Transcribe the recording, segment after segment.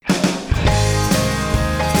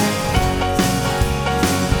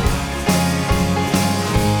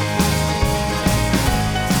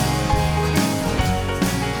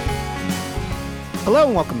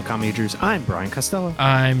and welcome to Commagers. I'm Brian Costello.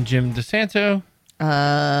 I'm Jim DeSanto.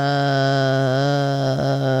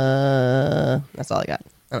 That's all I got.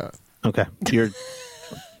 Okay, you're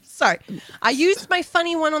Sorry. I used my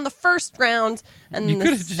funny one on the first round, and You then the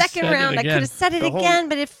could've just second said it round, I again. could have said it The whole- again,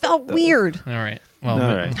 but it felt weird. All right. Well,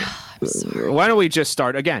 all right. I'm sorry. Why don't we just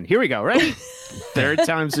start again? Here we go. Ready? Third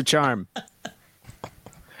time's the charm.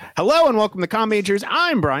 Hello and welcome to Commagers.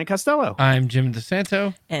 I'm Brian Costello. I'm Jim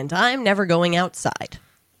DeSanto. And I'm never going outside.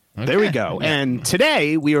 There we Okay. go. And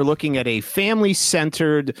today we are looking at a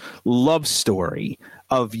family-centered love story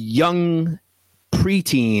of young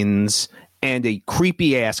preteens and a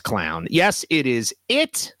creepy-ass clown. Yes, it is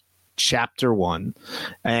It, Chapter 1.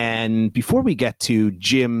 And before we get to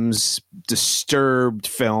Jim's disturbed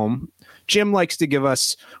film, Jim likes to give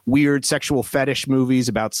us weird sexual fetish movies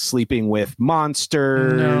about sleeping with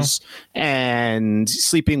monsters and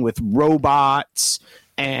sleeping with robots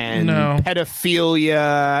and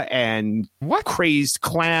pedophilia and crazed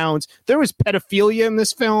clowns. There was pedophilia in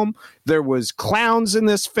this film. There was clowns in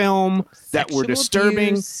this film that were Sexual disturbing.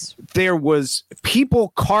 abuse. There was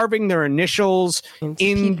people carving their initials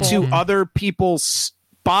into people. other people's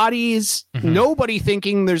bodies. Nobody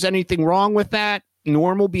thinking there's anything wrong with that.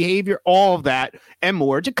 Normal behavior, all of that and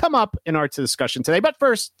more to come up in our discussion today. But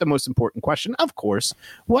first, the most important question, of course,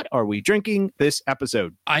 what are we drinking this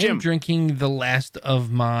episode? I Jim. am drinking the last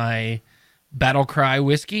of my Battle Cry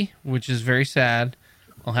whiskey, which is very sad.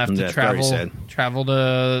 I'll have to That's very sad. travel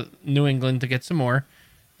to New England to get some more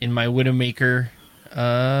in my Widowmaker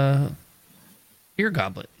beer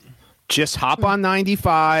goblet. Just hop on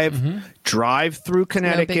 95, drive through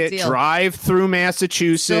Connecticut, deal. drive through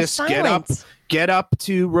Massachusetts, Still get up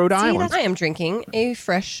to Rhode Island. I am drinking a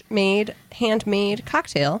handmade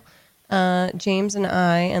cocktail. James and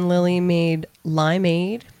I and Lily made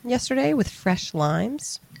limeade yesterday with fresh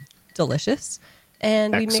limes. Delicious.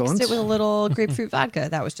 And we Excellent. mixed it with a little grapefruit vodka.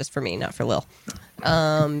 That was just for me, not for Lil.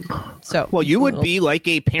 Well, You would be like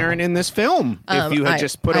a parent in this film if you had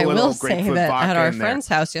just put a I little will say grapefruit that vodka at our in there. friend's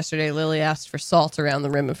house yesterday, Lily asked for salt around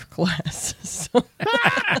the rim of her glass.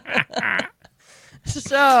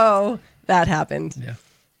 So that happened. Yeah.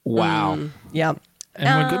 Wow. Yeah.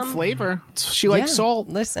 And Good flavor. She likes Yeah, salt.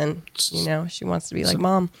 Listen, she wants to be like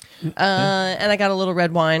mom. And I got a little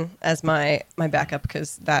red wine as my backup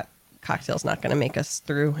because that cocktail's not going to make us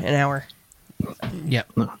through an hour. Yeah.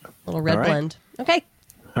 Little red All right. blend. Okay.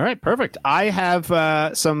 All right, perfect. I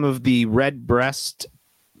have some of the red breast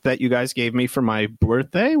that you guys gave me for my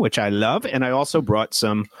birthday, which I love. And I also brought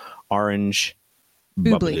some orange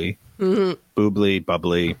bubbly. Boobly,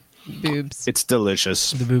 bubbly. Boobs. It's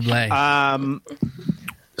delicious. The buble.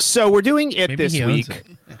 So we're doing it Maybe this he owns week.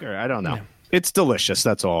 it. I don't know. It's delicious.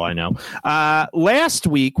 That's all I know. Last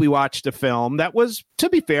week, we watched a film that was, to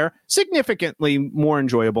be fair, significantly more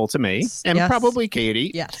enjoyable to me and Yes. probably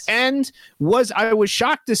Katie. Yes. And I was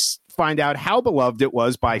shocked to find out how beloved it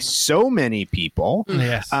was by so many people.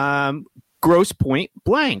 Yes. Grosse Point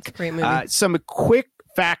Blank. Great movie. Some quick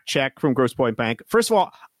fact check from Grosse Point Blank. First of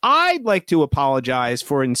all, I'd like to apologize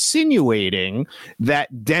for insinuating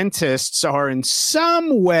that dentists are in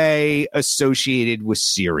some way associated with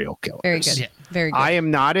serial killers. Very good. Yeah. Very good. I am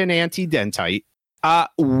not an anti-dentite.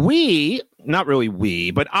 Not really we,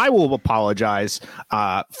 but I will apologize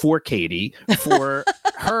for Katie for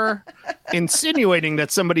her insinuating that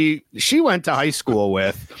somebody she went to high school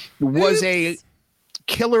with was a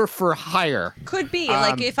killer for hire. Could be.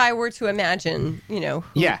 Like if I were to imagine,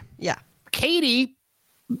 Yeah. Yeah. Katie,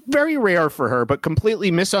 very rare for her, but completely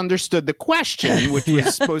misunderstood the question, which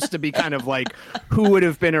was supposed to be kind of like who would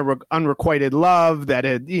have been a unrequited love that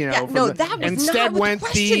had, Yeah, from no, the- that was instead not what went the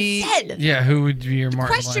question the said. Yeah. Who would be your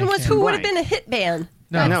Martin Question Blanc was and- who would have Blank. been a hitman.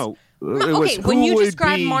 No. No. It okay, was when who you would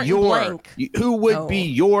describe be Martin your, Blank. who would No. be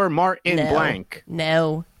your Martin No. Blank?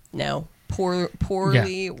 No. Poorly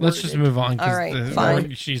Yeah. Let's just worded. move on. 'cause All right,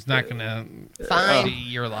 fine. She's not going to Fine. see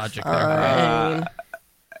your logic there. Fine.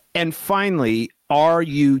 And finally, are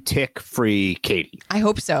you tick-free, Katie? I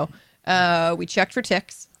hope so. We checked for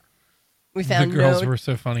ticks. We The found girls no. were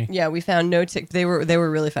so funny. Yeah, we found no tick. They were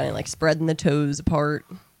really funny, like spreading the toes apart,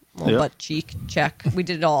 little Yep. butt cheek check. We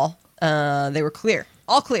did it all. They were clear,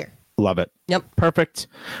 all clear. Love it. Yep. Perfect.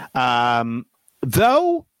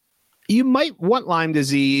 Though you might want Lyme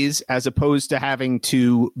disease as opposed to having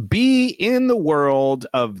to be in the world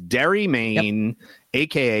of Derry, Maine,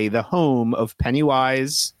 aka the home of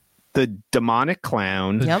Pennywise, the demonic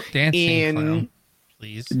clown. The Yep. dancing clown,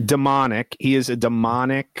 please. Demonic. He is a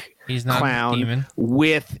demonic He's not a clown demon.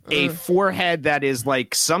 with a forehead that is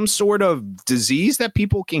like some sort of disease that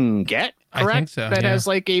people can get. I Correct? think so, That yeah. has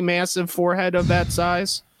like a massive forehead of that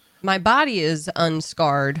size. My body is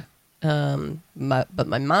unscarred, but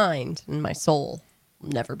my mind and my soul will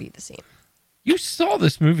never be the same. You saw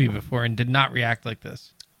this movie before and did not react like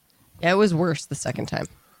this. Yeah, it was worse the second time.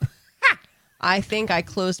 I think I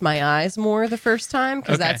closed my eyes more the first time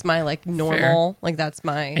because Okay. that's my like normal, like that's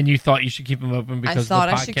my. And you thought you should keep them open because I thought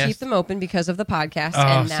of the podcast? I should keep them open because of the podcast, Oh,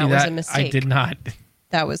 and see, that was a mistake. I did not.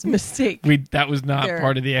 That was a mistake. That was not There-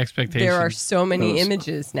 part of the expectation. There are so many Those-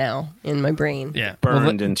 images now in my brain. yeah.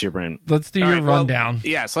 Burned into your brain. Let's do All your right, well, rundown.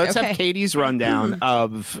 yes, let's Okay. have Katie's rundown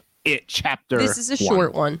of it chapter. This is a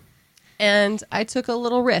short one, and I took a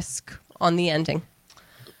little risk on the ending.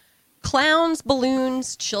 Clowns,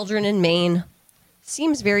 balloons, children in Maine.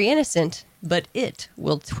 Seems very innocent, but it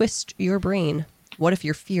will twist your brain. What if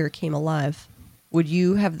your fear came alive? Would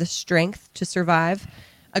you have the strength to survive?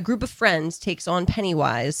 A group of friends takes on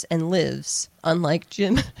Pennywise and lives, unlike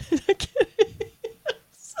Jim.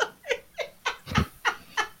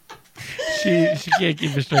 She can't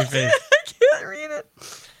keep a straight face. Can't read it.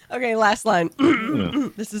 Okay, last line.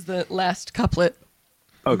 This is the last couplet.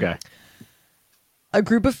 Okay. A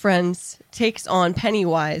group of friends takes on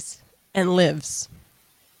Pennywise and lives.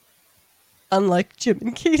 Unlike Jim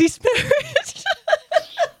and Katie's marriage.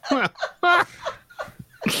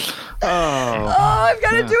 Oh, I've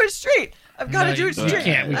got to do it straight. I've got to No, do it we straight.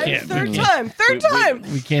 can't, we I- can't, we Third can't. time. Third time.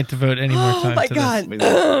 We can't devote any more time Oh my to God.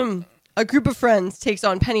 this. A group of friends takes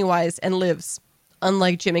on Pennywise and lives.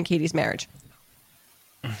 Unlike Jim and Katie's marriage.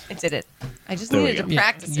 I did it. I just There we needed to go.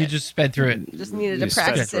 practice You it. just sped through it. Just needed to You sped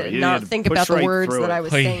practice through it it. and You not needed to think push about the right words through that it. I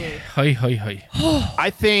was Hi, saying. hi, hi, hi. I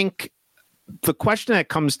think the question that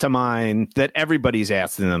comes to mind that everybody's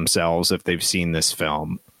asking themselves if they've seen this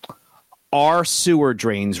film: are sewer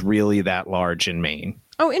drains really that large in Maine?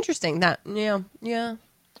 Oh, interesting. Yeah.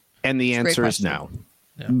 And the It's a great answer is question. no.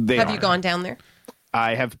 Yeah. They Have you aren't. gone down there?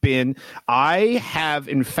 I have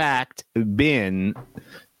in fact been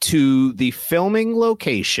to the filming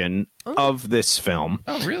location of this film.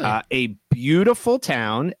 Oh, really? A beautiful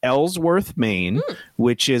town, Ellsworth, Maine,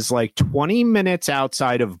 which is like 20 minutes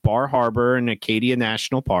outside of Bar Harbor and Acadia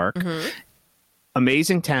National Park.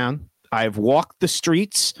 Amazing town. I've walked the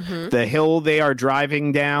streets, the hill they are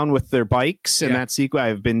driving down with their bikes, and Yeah. that sequence.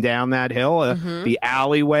 I've been down that hill, the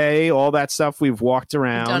alleyway, all that stuff. We've walked done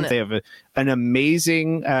around. it. They have an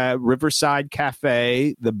amazing Riverside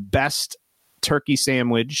Cafe, the best turkey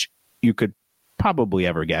sandwich you could probably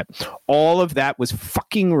ever get. All of that was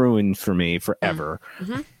fucking ruined for me forever,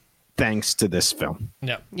 thanks to this film.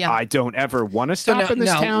 No. Yeah. I don't ever want to stop in this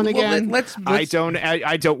town well, again. let's-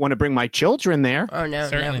 I don't want to bring my children there. Oh no,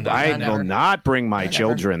 Certainly no, not. I never. will not bring my Never.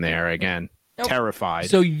 children there again. Nope. Terrified.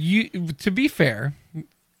 So to be fair,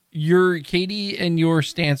 Katie and your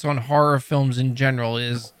stance on horror films in general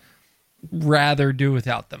is rather do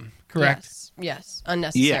without them, correct? Yes.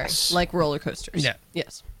 Unnecessary. Yes. Like roller coasters. Yeah.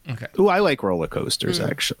 Yes. Okay. Ooh, I like roller coasters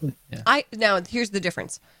actually. Now here's the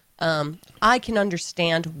difference. I can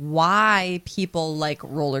understand why people like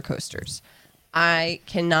roller coasters. I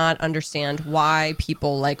cannot understand why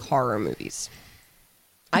people like horror movies.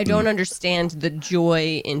 I don't understand the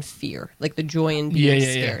joy in fear, like the joy in being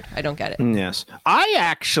Yeah. scared. I don't get it. Yes. I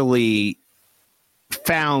actually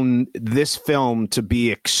found this film to be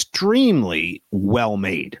extremely well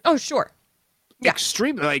made. Oh, sure. Yeah.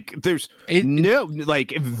 Extremely, like there's It-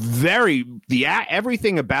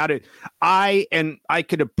 everything about it. I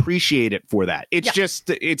could appreciate it for that. It's Yeah. just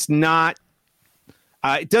it's not.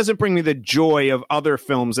 It doesn't bring me the joy of other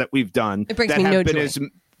films that we've done. It brings that me have no been joy.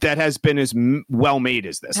 that has been as well made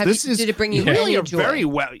as this. Did it bring you really any a joy? very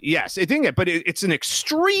well. Yes, I think it, but it's an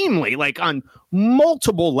extremely like on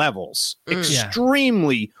multiple levels,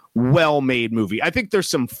 extremely well made movie. I think there's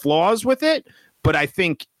some flaws with it, but I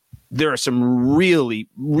think there are some really,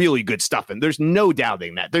 really good stuff, and there's no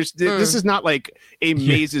doubting that. This is not like a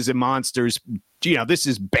Mazes and Monsters. This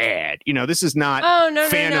is bad. This is not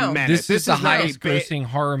Phantom no. Menace. This is the not a highest bad- grossing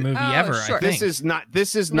horror movie Oh, ever, sure. I think.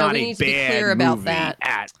 This is No, not we a need to be bad clear about movie that.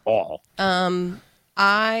 at all.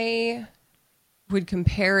 I would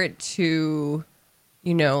compare it to,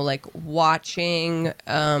 like watching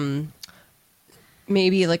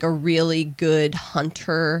maybe like a really good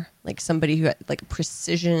hunter, like somebody who had like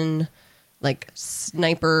precision, like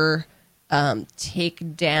sniper,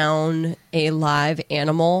 take down a live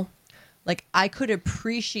animal. Like I could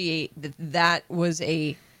appreciate that was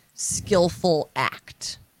a skillful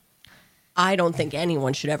act. I don't think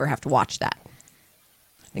anyone should ever have to watch that.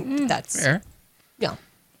 I think that's Fair. yeah.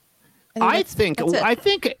 I that's think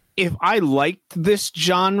it. if I liked this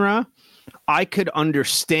genre, I could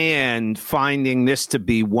understand finding this to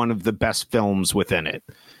be one of the best films within it,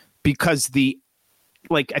 because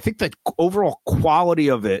I think the overall quality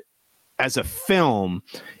of it as a film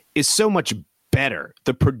is so much better.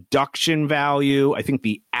 The production value, I think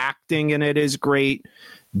the acting in it is great.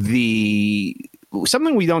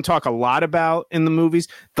 Something we don't talk a lot about in the movies,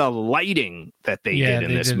 the lighting that they did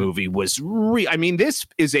in this movie was I mean, this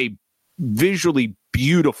is a visually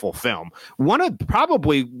beautiful film. One of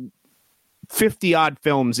probably 50 odd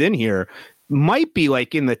films in here, might be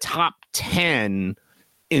like in the top 10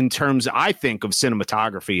 in terms, I think, of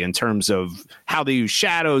cinematography, in terms of how they use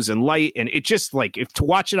shadows and light. And it just like, if to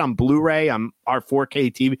watch it on Blu-ray on our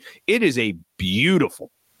 4K TV, it is a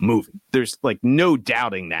beautiful movie. There's like no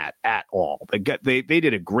doubting that at all. They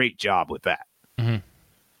did a great job with that. Mm-hmm.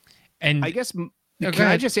 And I guess, can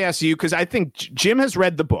I just ask you, because I think Jim has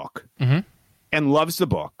read the book and loves the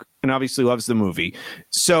book and obviously loves the movie.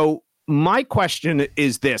 So my question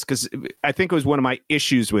is this, because I think it was one of my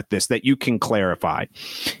issues with this that you can clarify.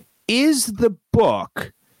 Is the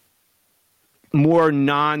book more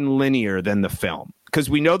non-linear than the film? Because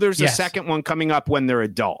we know there's a second one coming up when they're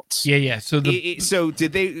adults. Yeah. So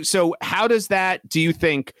so how does that, do you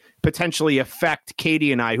think, potentially affect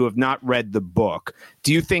Katie and I, who have not read the book?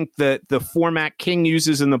 Do you think that the format King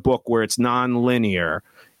uses in the book, where it's non-linear,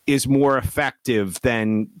 is more effective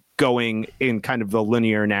than going in kind of the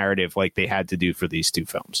linear narrative like they had to do for these two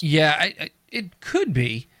films? Yeah, it could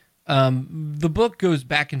be. The book goes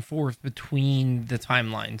back and forth between the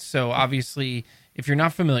timelines. So obviously, if you're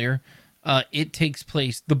not familiar, the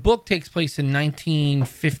book takes place in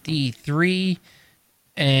 1953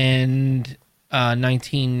 and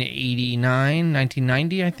 1989,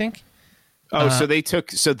 1990, I think. Oh, so they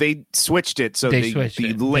switched it. So they switched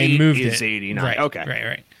it. Late they moved is it. 89. Right, okay.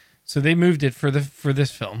 Right. So they moved it for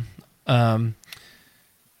this film. And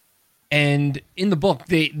in the book,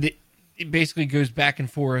 it basically goes back and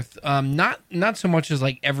forth. Not so much as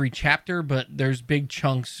like every chapter, but there's big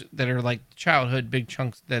chunks that are like childhood, big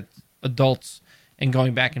chunks that adults, and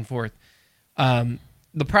going back and forth. The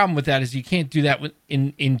problem with that is you can't do that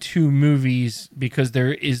in two movies, because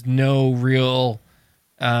there is no real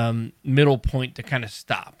middle point to kind of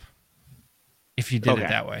stop if you did it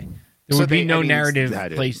that way. There would be no narrative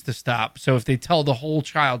place to stop. So if they tell the whole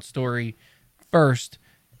child story first,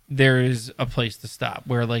 there is a place to stop,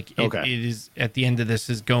 where like it is at the end of this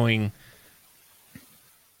is going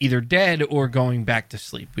either dead or going back to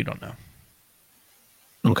sleep. We don't know.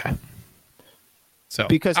 Okay. So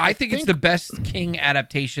because I think it's the best King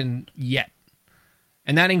adaptation yet.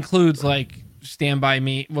 And that includes like Stand By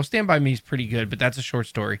Me. Well, Stand By Me is pretty good, but that's a short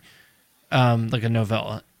story, like a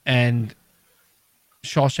novella. And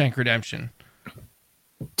Shawshank Redemption.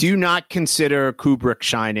 Do you not consider Kubrick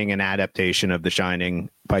Shining an adaptation of The Shining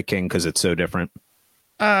by King because it's so different?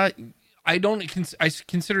 I don't. I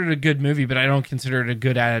consider it a good movie, but I don't consider it a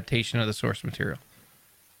good adaptation of the source material.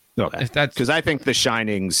 Okay, because I think The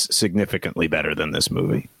Shining's significantly better than this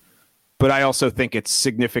movie, but I also think it's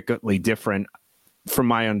significantly different, from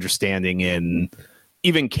my understanding. In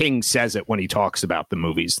even King says it when he talks about the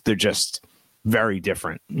movies; they're just very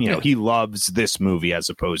different. You know, he loves this movie as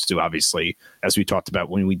opposed to, obviously, as we talked about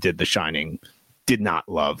when we did The Shining, did not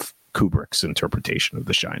love Kubrick's interpretation of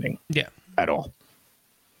The Shining. At all.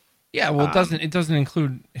 Yeah, well, it doesn't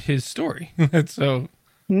include his story. So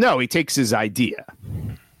no, he takes his idea.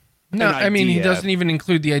 No, I mean, he doesn't even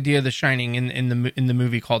include the idea of The Shining in the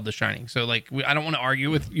movie called The Shining. So like, I don't want to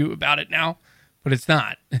argue with you about it now, but it's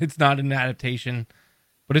not an adaptation.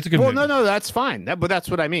 But it's a good movie. No, that's fine. But that's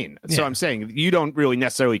what I mean. So I'm saying you don't really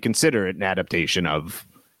necessarily consider it an adaptation of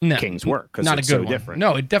King's work, because it's so different.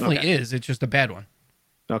 No, it definitely is. It's just a bad one.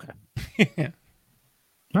 Okay. Yeah.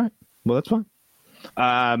 All right. Well, that's fine.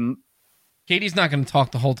 Katie's not going to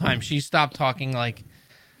talk the whole time. She stopped talking like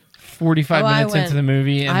 45 minutes into the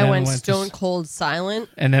movie. And I went stone cold silent.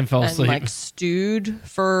 And then fell asleep. And like stewed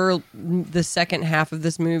for the second half of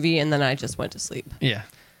this movie, and then I just went to sleep. Yeah.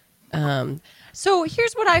 So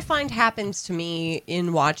here's what I find happens to me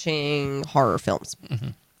in watching horror films.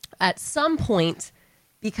 Mm-hmm. At some point,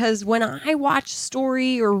 because when I watch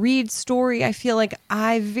story or read story, I feel like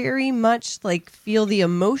I very much like feel the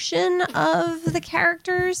emotion of the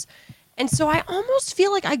characters. And so I almost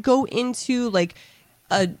feel like I go into like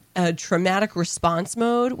a traumatic response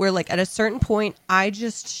mode where like at a certain point I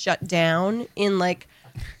just shut down in like,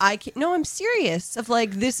 I'm serious, of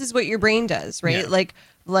like, this is what your brain does, right? Yeah.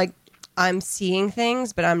 Like I'm seeing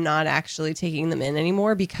things, but I'm not actually taking them in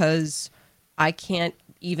anymore because I can't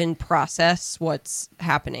even process what's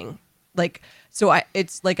happening. Like, so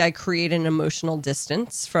it's like I create an emotional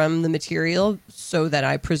distance from the material so that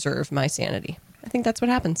I preserve my sanity. I think that's what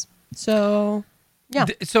happens. So, yeah.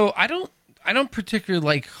 So I don't particularly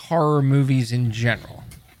like horror movies in general.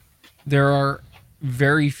 There are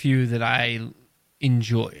very few that I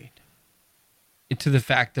enjoyed. To the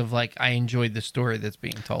fact of like I enjoyed the story that's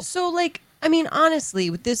being told. So, like, I mean, honestly,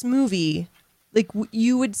 with this movie, like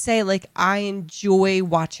you would say, like, I enjoy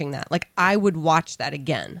watching that. Like, I would watch that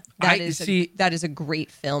again. That is a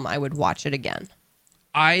great film. I would watch it again.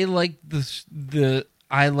 I like the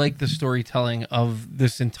storytelling of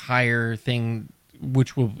this entire thing,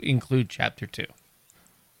 which will include chapter 2.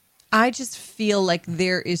 I just feel like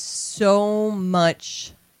there is so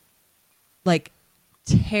much, like,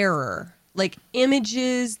 terror, like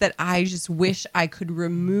images that I just wish I could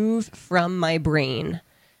remove from my brain,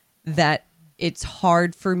 that it's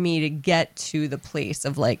hard for me to get to the place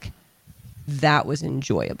of like, that was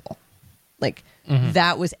enjoyable. Like,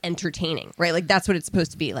 that was entertaining, right? Like, that's what it's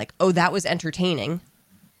supposed to be. Like, oh, that was entertaining.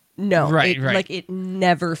 No, right. Like, it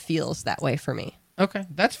never feels that way for me. Okay,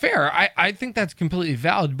 that's fair. I think that's completely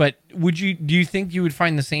valid. But do you think you would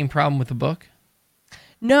find the same problem with the book?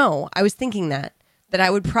 No, I was thinking that I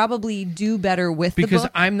would probably do better with the book. Because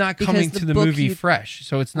I'm not coming to the movie fresh,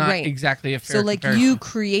 so it's not right. exactly a fair So, like, comparison. you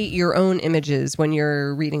create your own images when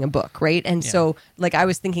you're reading a book, right? And so, like, I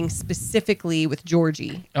was thinking specifically with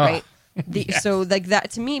Georgie, right? Yes. So, like,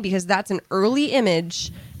 that to me, because that's an early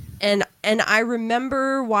image, and I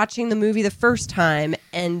remember watching the movie the first time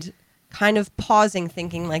and kind of pausing,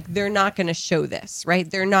 thinking, like, they're not going to show this, right?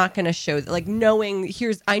 They're not going to show, like, knowing,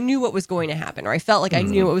 I knew what was going to happen, or I felt like I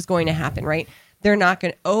knew what was going to happen, right? They're not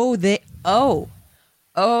going to,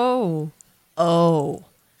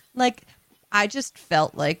 like, I just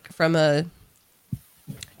felt like from a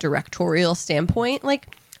directorial standpoint,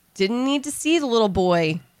 like, didn't need to see the little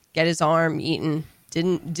boy get his arm eaten.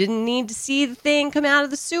 Didn't need to see the thing come out of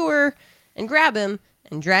the sewer and grab him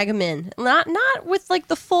and drag him in. Not with like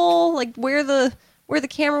the full, like where the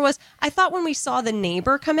camera was. I thought when we saw the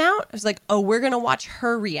neighbor come out, I was like, oh, we're going to watch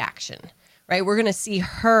her reaction, right? We're going to see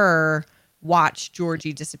her watch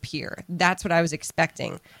Georgie disappear. That's what I was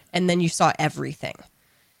expecting. And then you saw everything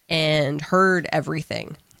and heard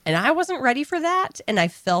everything. And I wasn't ready for that. And I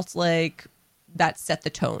felt like that set the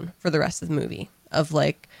tone for the rest of the movie of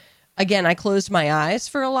like, again, I closed my eyes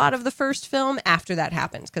for a lot of the first film after that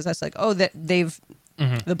happened. Cause I was like, oh, that the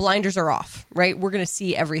blinders are off, right? We're going to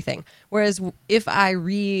see everything. Whereas if I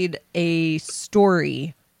read a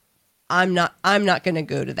story, I'm not going to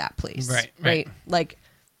go to that place. Right. Like,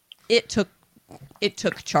 It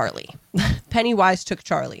took Charlie. Pennywise took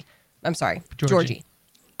Charlie. I'm sorry, Georgie.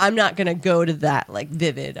 I'm not going to go to that like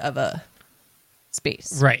vivid of a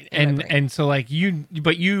space. Right. And so like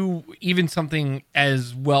you even something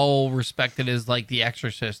as well respected as like The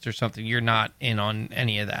Exorcist or something, you're not in on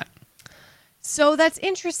any of that. So that's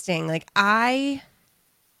interesting. Like I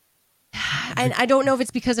don't know if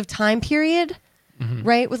it's because of time period.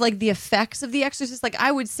 Right? With like the effects of The Exorcist. Like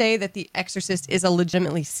I would say that The Exorcist is a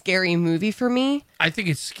legitimately scary movie for me. I think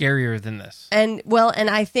it's scarier than this. And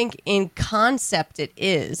I think in concept it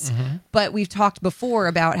is. But we've talked before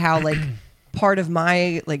about how like part of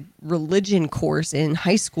my like religion course in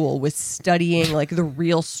high school was studying like the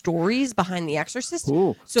real stories behind The Exorcist.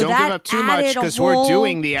 Ooh, so don't that give up too much because we're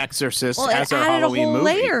doing The Exorcist as our Halloween movie.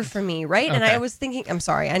 Layer for me, right? Okay. And I was thinking, I'm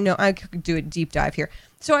sorry, I know I could do a deep dive here.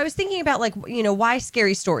 So I was thinking about like, you know, why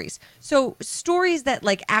scary stories? So stories that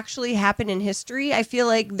like actually happen in history, I feel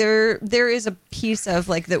like there is a piece of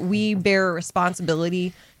like that we bear a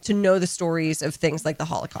responsibility to know the stories of things like the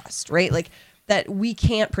Holocaust, right? Like that we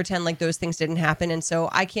can't pretend like those things didn't happen. And so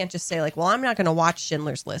I can't just say like, well, I'm not going to watch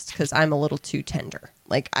Schindler's List because I'm a little too tender.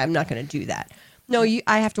 Like I'm not going to do that. No,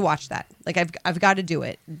 I have to watch that. Like I've got to do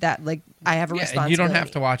it. That like I have a responsibility. You don't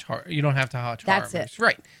have to watch horror. You don't have to watch horror. That's it.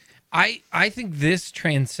 Right. I think this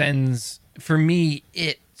transcends, for me,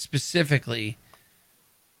 it specifically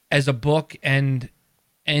as a book and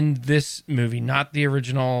this movie, not the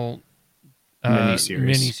original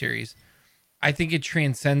miniseries. I think it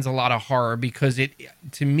transcends a lot of horror because it,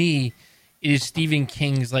 to me, it is Stephen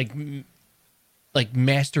King's like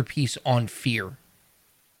masterpiece on fear.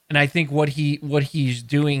 And I think what he's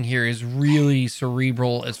doing here is really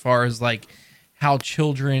cerebral as far as like how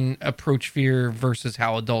children approach fear versus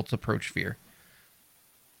how adults approach fear.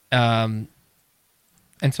 And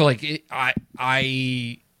so like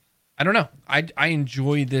I don't know. I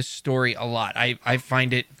enjoy this story a lot. I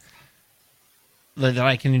find it that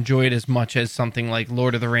I can enjoy it as much as something like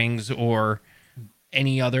Lord of the Rings or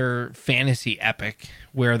any other fantasy epic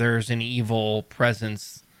where there's an evil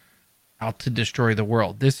presence out to destroy the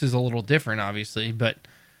world. This is a little different, obviously, but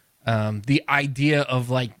the idea of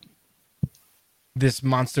like this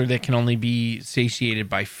monster that can only be satiated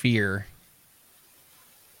by fear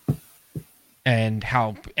and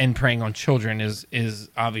preying on children is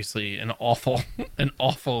obviously an awful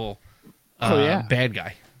bad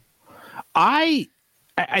guy. I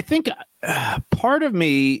think part of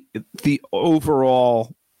me, the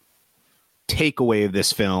overall takeaway of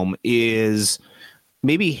this film is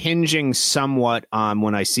maybe hinging somewhat on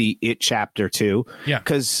when I see It Chapter 2. Yeah.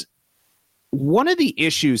 Because one of the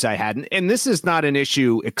issues I had, and this is not an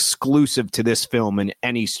issue exclusive to this film in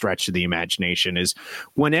any stretch of the imagination, is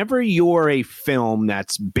whenever you're a film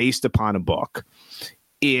that's based upon a book,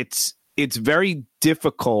 it's very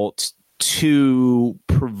difficult to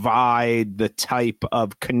provide the type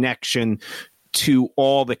of connection to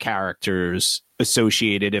all the characters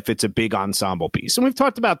associated if it's a big ensemble piece. And we've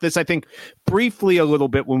talked about this, I think, briefly a little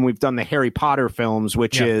bit when we've done the Harry Potter films,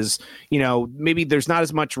 which is, maybe there's not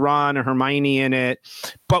as much Ron or Hermione in it,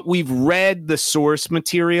 but we've read the source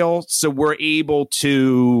material, so we're able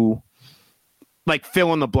to like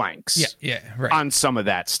fill in the blanks right. on some of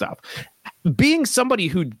that stuff. Being somebody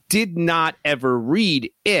who did not ever read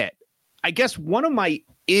it, I guess one of my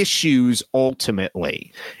issues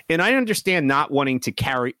ultimately, and I understand not wanting to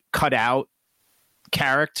cut out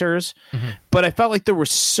characters, but I felt like there were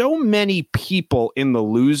so many people in the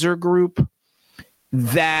loser group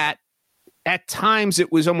that at times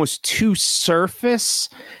it was almost too surface.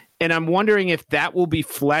 And I'm wondering if that will be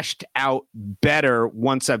fleshed out better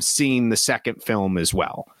once I've seen the second film as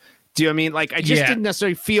well. Do you know what I mean? Like, I just didn't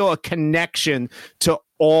necessarily feel a connection to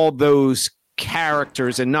all those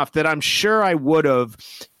characters enough that I'm sure I would have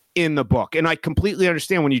in the book. And I completely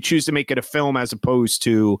understand when you choose to make it a film as opposed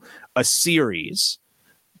to a series,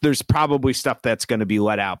 there's probably stuff that's going to be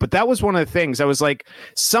let out. But that was one of the things I was like,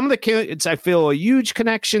 some of the kids I feel a huge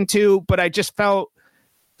connection to, but I just felt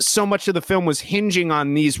so much of the film was hinging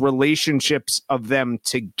on these relationships of them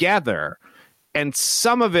together. And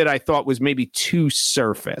some of it I thought was maybe too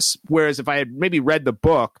surface. Whereas if I had maybe read the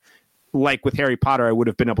book, like with Harry Potter, I would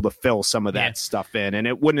have been able to fill some of that stuff in, and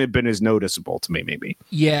it wouldn't have been as noticeable to me, maybe.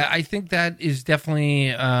 Yeah, I think that is definitely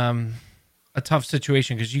a tough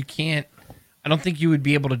situation because you can't. I don't think you would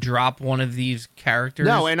be able to drop one of these characters.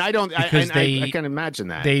 No, and I don't. Because I can imagine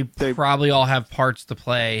that they probably all have parts to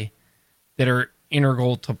play that are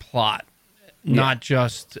integral to plot, not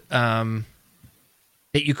just that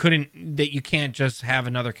you can't just have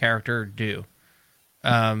another character do.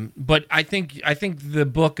 But I think the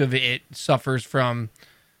book of it suffers from,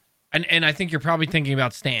 and I think you're probably thinking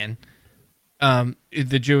about Stan,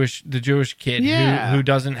 the Jewish kid who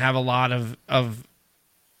doesn't have a lot of.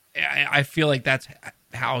 I feel like that's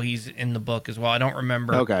how he's in the book as well. I don't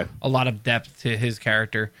remember a lot of depth to his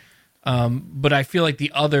character, but I feel like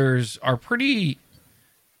the others are pretty.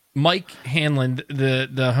 Mike Hanlon,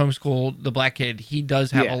 the homeschool, the black kid, he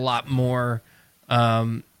does have a lot more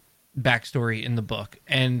backstory in the book,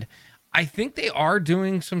 and I think they are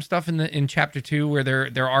doing some stuff in chapter 2 where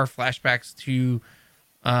there are flashbacks to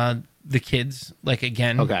the kids, like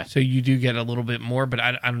again. So you do get a little bit more, but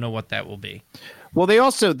I don't know what that will be. Well,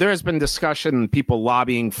 there has been discussion, people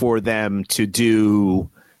lobbying for them to do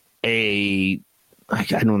I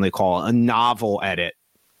don't know what they call it, a novel edit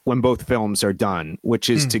when both films are done, which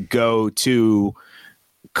is to go to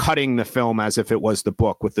cutting the film as if it was the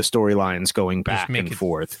book with the storylines going back and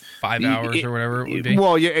forth. 5 hours or whatever it would be.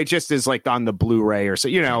 Well, it just is like on the Blu-ray or so,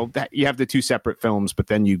 that you have the two separate films, but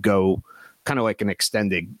then you go kind of like an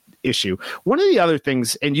extended issue. One of the other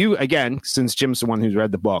things, and you, again, since Jim's the one who's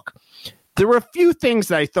read the book, there were a few things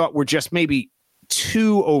that I thought were just maybe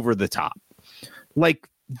too over the top. Like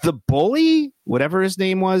the bully, whatever his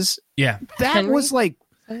name was. Yeah. That Henry? was like...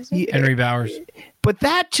 Henry Bowers. But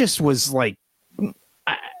that just was like...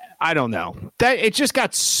 I don't know. That it just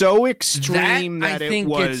got so extreme that I think it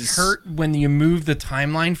was gets hurt when you move the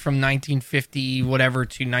timeline from 1950 whatever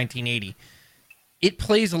to 1980. It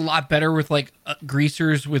plays a lot better with like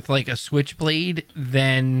greasers with like a switchblade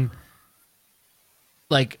than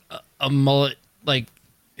like a mullet like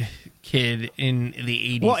kid in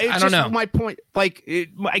the 80s. Well, I don't know. My point, I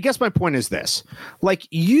guess my point is this: like,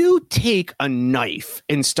 you take a knife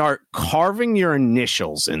and start carving your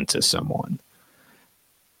initials into someone.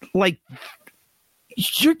 Like,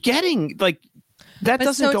 you're getting like that But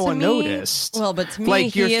doesn't so go to unnoticed. Well, but to me,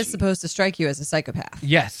 Like, he is supposed to strike you as a psychopath.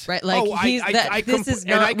 Yes. Right? Like, this is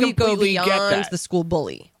and I not, we go completely get beyond that. the school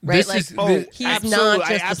bully, right? This Like, is- he's absolutely, not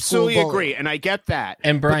just I a school absolutely bully. agree, and I get that.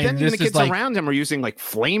 And Brian, but then even this the is kids like- around him are using like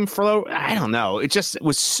flamethrower. I don't know. It just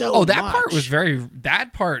was so. Oh, that much. part was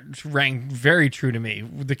that part rang very true to me.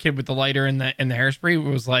 The kid with the lighter and the hairspray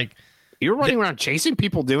was like, You're running around chasing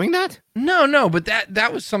people doing that? no, but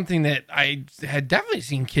that was something that I had definitely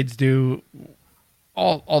seen kids do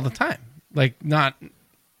all the time. Like, not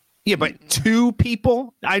Yeah, but two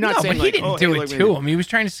people? I'm not No, saying but he like, didn't oh, do hey, it look, to him. He was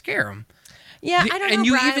trying to scare him. Yeah, I don't know, And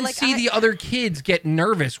you Brian, even like, see the other kids get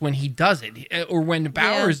nervous when he does it, or when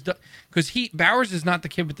Bowers, because Bowers is not the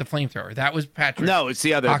kid with the flamethrower. That was Patrick. No, it's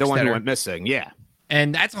the one who Hockstetter. went missing. Yeah.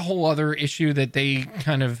 And that's a whole other issue that they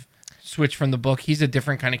kind of switch from the book. He's a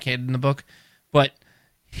different kind of kid in the book, but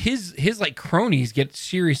his like cronies get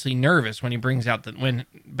seriously nervous when when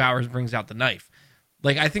Bowers brings out the knife.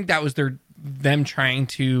 Like, I think that was them trying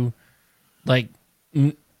to like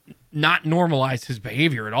not normalize his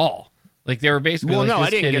behavior at all. Like, they were basically Well, like, no, this I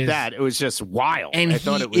didn't kid get is, that. It was just wild. and I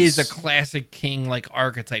thought he it was... is a classic King like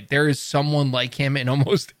archetype. There is someone like him in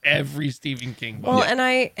almost every Stephen King book. Well, and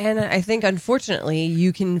I think unfortunately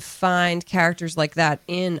you can find characters like that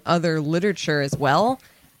in other literature as well.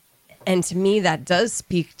 And to me, that does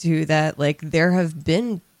speak to that. Like, there have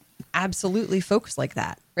been absolutely folks like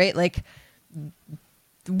that, right? Like,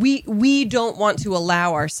 we don't want to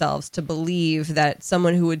allow ourselves to believe that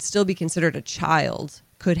someone who would still be considered a child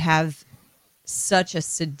could have such a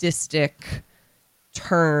sadistic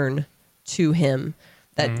turn to him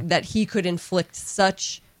that he could inflict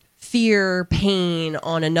such fear, pain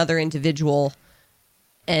on another individual,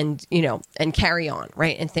 and carry on,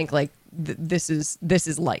 right, and think like this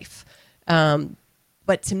is life.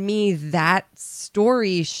 But to me, that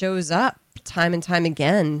story shows up time and time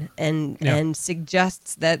again, and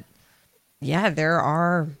suggests that there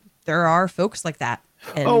are folks like that.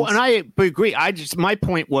 And I agree. My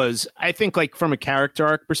point was, I think, like, from a character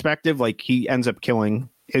arc perspective, like, he ends up killing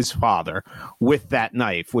his father with that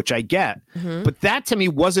knife, which I get, but that to me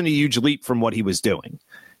wasn't a huge leap from what he was doing.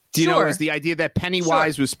 Do you know, it was the idea that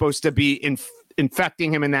Pennywise was supposed to be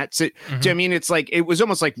infecting him in that. I mean, it's like, it was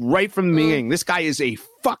almost like right from the beginning, this guy is a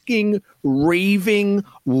fucking raving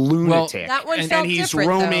lunatic. That one and felt he's different,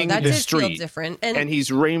 roaming though. That the did street. feel different, and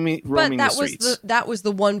he's roaming the streets. That was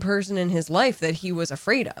the one person in his life that he was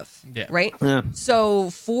afraid of, right? Yeah. So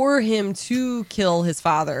for him to kill his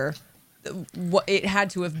father, it had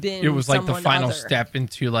to have been. It was like the final other. step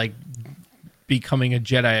into like becoming a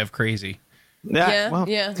Jedi of crazy. Yeah.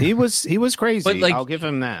 He was crazy. But, like, I'll give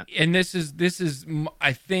him that. And this is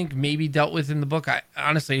I think maybe dealt with in the book.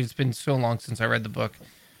 Honestly, it's been so long since I read the book.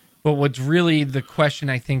 But what's really the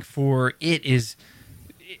question, I think, for it is,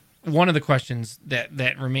 one of the questions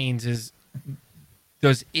that remains is,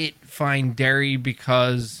 does it find Derry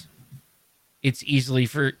because it's easy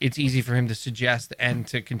for him to suggest and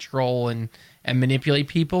to control and manipulate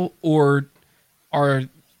people, or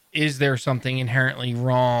is there something inherently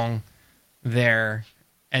wrong there,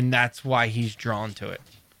 and that's why he's drawn to it?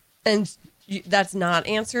 And that's not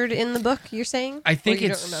answered in the book, you're saying? I think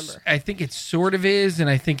don't remember? I think it sort of is, and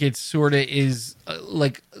I think it sort of is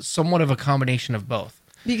like somewhat of a combination of both.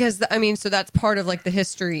 Because so that's part of like the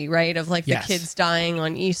history, right? Of like the kids dying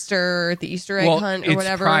on Easter, the Easter egg hunt, or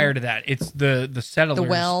whatever. Prior to that, it's the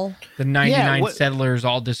settlers, the 99 settlers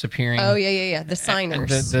all disappearing. Oh yeah. The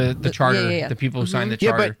signers, the charter, the people who signed the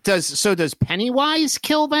charter. Yeah, but does Pennywise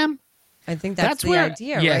kill them? I think that's the where,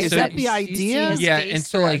 idea, yeah, right? Is that the idea? Yeah, and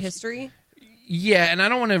so like history. Yeah, and I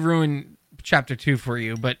don't want to ruin chapter 2 for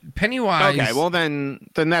you, but Pennywise. Okay, well then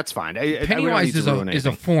that's fine. Pennywise is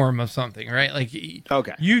a form of something, right? Like,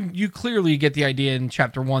 okay, you clearly get the idea in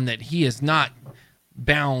chapter 1 that he is not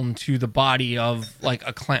bound to the body of like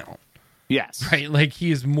a clown. Yes, right. Like,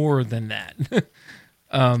 he is more than that.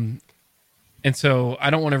 And so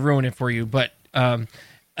I don't want to ruin it for you, but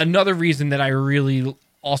another reason that I really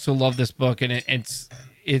also love this book, and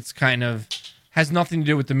it's kind of has nothing to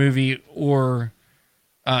do with the movie or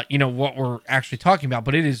what we're actually talking about,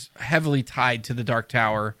 but it is heavily tied to the Dark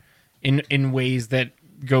Tower in ways that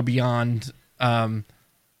go beyond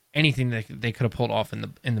anything that they could have pulled off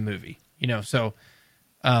in the movie. So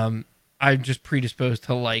I'm just predisposed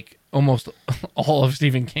to like almost all of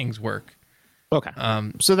Stephen King's work. Okay,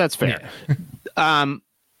 so that's fair. Yeah.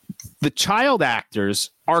 The child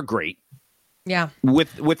actors are great. Yeah,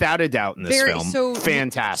 without a doubt in this film. So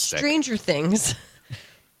fantastic. Stranger Things.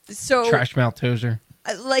 So Trash Mouth Tozer.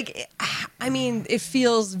 Like, it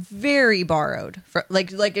feels very borrowed.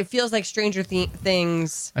 Like it feels like Stranger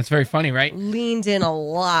Things. That's very funny, right? Leaned in a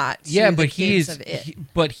lot. To yeah, the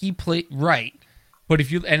but he played right. But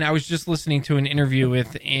and I was just listening to an interview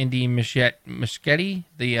with Andy Muschietti,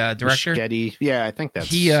 the director. Muschietti, yeah, I think that's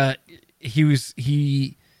he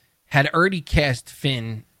had already cast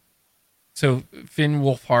Finn. So Finn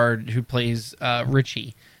Wolfhard, who plays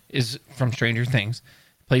Richie, is from Stranger Things,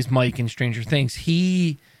 plays Mike in Stranger Things.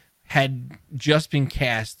 He had just been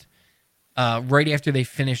cast right after they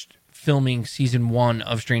finished filming season 1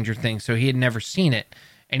 of Stranger Things, so he had never seen it,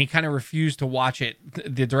 and he kind of refused to watch it.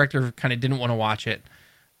 The director kind of didn't want to watch it,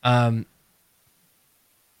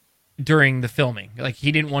 during the filming. Like,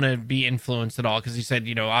 he didn't want to be influenced at all because he said,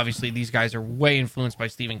 obviously these guys are way influenced by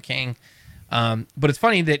Stephen King. But it's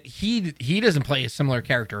funny that he doesn't play a similar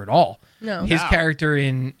character at all. No. His character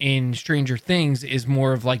in Stranger Things is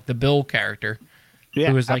more of like the Bill character,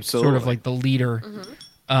 who is like absolutely. sort of like the leader.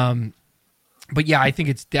 But yeah, I think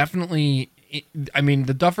it's definitely.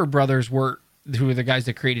 The Duffer Brothers who are the guys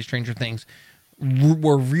that created Stranger Things,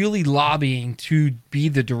 were really lobbying to be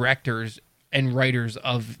the directors and writers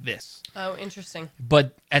of this. Oh, interesting.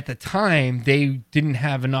 But at the time, they didn't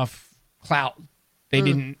have enough clout. They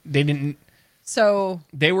didn't. So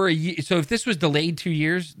They were so if this was delayed 2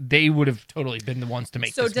 years, they would have totally been the ones to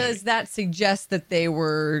make. So this does movie. that suggest that they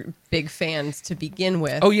were big fans to begin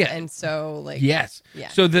with? Oh, yeah. And so like Yes. Yeah.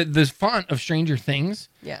 So the font of Stranger Things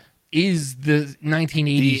yeah. is the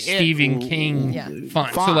 1980s Stephen King Yeah. font.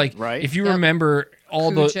 So Font, like right? if you Yep. remember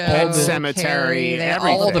all Cujo, the Pet Cemetery, they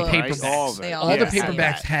everything, all the right? paperbacks. All of it. They all the Yeah.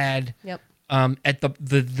 paperbacks had Yep. at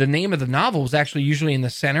the name of the novel was actually usually in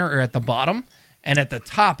the center or at the bottom, and at the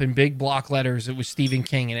top in big block letters it was Stephen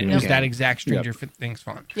King, and it was that exact Stranger Things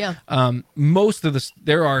font. Yeah. Most of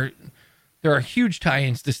there are huge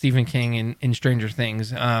tie-ins to Stephen King in Stranger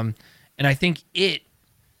Things, and I think it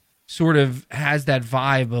sort of has that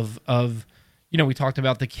vibe of we talked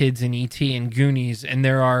about the kids in E.T. and Goonies, and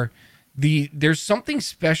there's something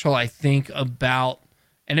special I think about,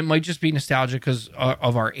 and it might just be nostalgia because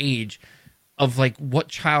of our age, of like what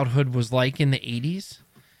childhood was like in the 80s.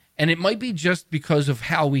 And it might be just because of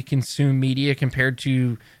how we consume media compared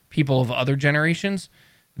to people of other generations,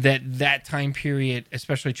 that time period,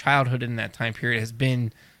 especially childhood in that time period, has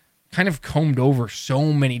been kind of combed over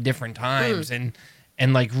so many different times and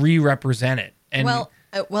like re-represented. And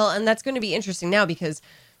and that's going to be interesting now because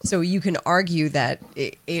so you can argue that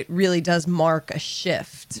it really does mark a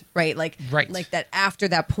shift, right? Like that after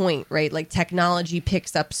that point, right? Like technology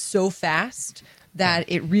picks up so fast that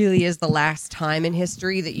it really is the last time in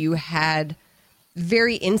history that you had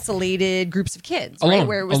very insulated groups of kids, Alone. right?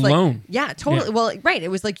 Where it was Alone. like, totally. Yeah. Well, right. It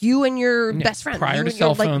was like you and your best friend. Prior You to and your,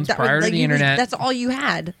 cell phones, prior to the internet. That's all you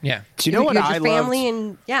had. yeah. Do you know what you had I your family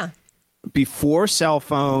loved? and Before cell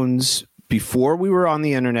phones, before we were on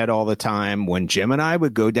the internet all the time, when Jim and I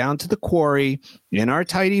would go down to the quarry in our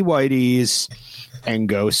tidy whities and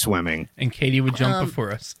go swimming, And Katie would jump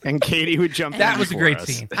before us. and Katie would jump. That in was a before great us.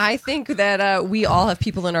 scene. I think that we all have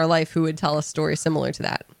people in our life who would tell a story similar to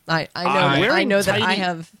that. I wearing know that I tidy-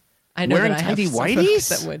 have. I know wearing that I have tidy some folks whities?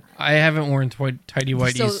 that would. I haven't worn tidy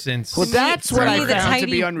whities So- since. Well, that's what I To me, found to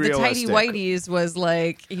be unrealistic. The tidy whities was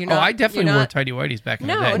like I definitely wore tidy whities back in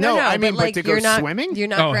the day. No, I mean, but but like to go you're not swimming? You're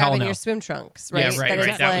not Oh, hell grabbing no. your swim trunks, right? Yeah, right, it's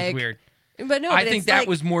right. That like, was weird. But no, I but think it's that like,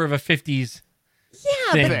 was more of a 50s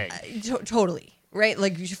yeah, thing. but totally. Right,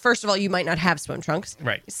 like first of all, you might not have swim trunks.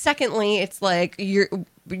 Right. Secondly, it's like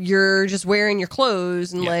you're just wearing your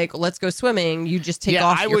clothes and Yeah. like let's go swimming. You just take Yeah,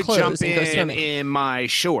 off I your would clothes jump and go swimming. in my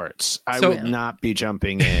shorts. I So- would not be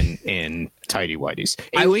jumping in tidy whities.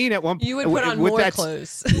 Aileen, at one You would put on with more that-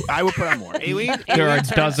 clothes. I would put on more. Aileen, There are Aileen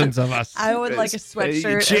dozens of us. I would like a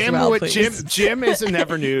sweatshirt Jim as well, would please. Jim is a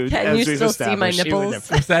never nude. Can as you we've still see my established. He would nipples?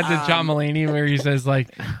 never- Is that the John Mulaney where he says like,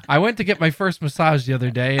 I went to get my first massage the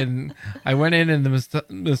other day and I went in and the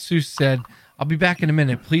masseuse said, I'll be back in a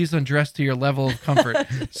minute. Please undress to your level of comfort.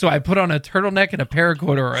 So I put on a turtleneck and a pair of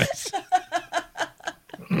corduroys.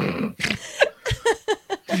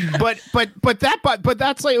 but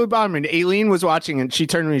that's like what bothered me. Aileen was watching and she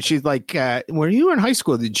turned to me and she's like, "When you were in high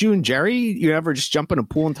school, did you and Jerry you ever just jump in a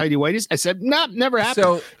pool in tidy whities?" I said, "No, never happened."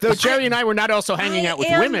 So- though Jerry and I were not also hanging out with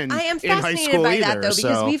women I am in high fascinated school by either. that though,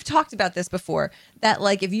 because so. we've talked about this before. That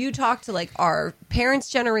like if you talk to like our parents'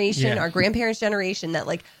 generation, Yeah. our grandparents' generation, that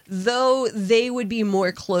like though they would be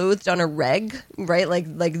more clothed on a reg, right? Like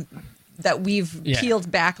that we've Yeah.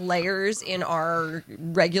 peeled back layers in our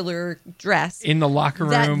regular dress. In the locker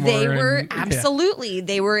room. That they or were in- yeah. absolutely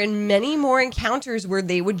they were in many more encounters where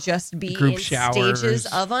they would just be Group in showers. stages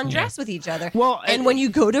of undress with each other. Well, and when you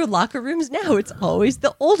go to locker rooms now, it's always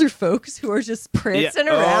the older folks who are just prancing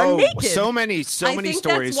around naked. So many I stories think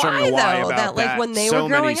that's from why, the Y though, about that like when they so were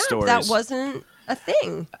many growing up, stories. that wasn't a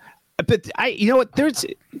thing. But you know what? There's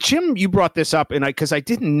Jim. You brought this up, and because I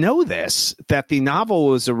didn't know this, that the novel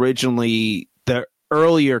was originally the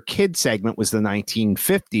earlier kid segment was the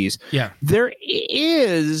 1950s. Yeah. There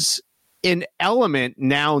is an element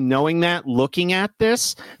now, knowing that, looking at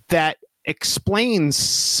this, that explains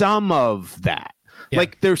some of that. Yeah.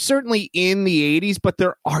 Like they're certainly in the 80s, but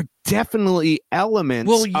there are definitely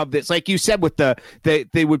elements of this. Like you said, with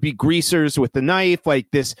they would be greasers with the knife, like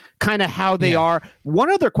this kind of how they are. One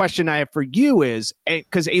other question I have for you is,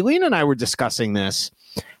 because Aileen and I were discussing this,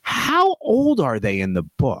 how old are they in the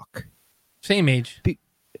book? Same age.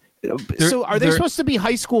 So are they supposed to be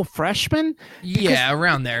high school freshmen? Yeah,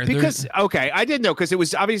 around there. Because, okay, I didn't know, because it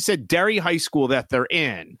was obviously said Derry High School that they're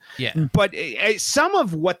in. Yeah. But some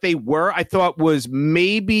of what they were, I thought, was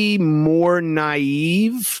maybe more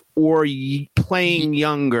naive or playing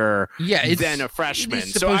younger than a freshman.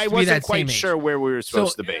 So I wasn't quite sure where we were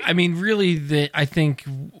supposed to be. I mean, really, I think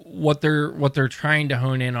what they're trying to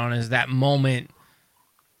hone in on is that moment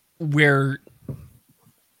where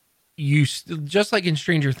you just like in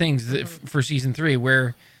Stranger Things for season 3,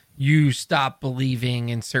 where you stop believing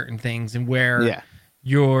in certain things and where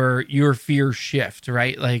your fears shift,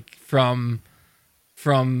 right? Like from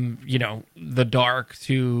the dark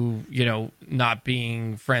to not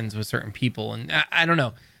being friends with certain people, and I don't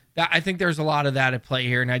know. I think there's a lot of that at play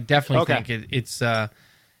here, and I definitely think it's so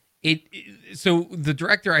the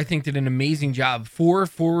director, I think, did an amazing job for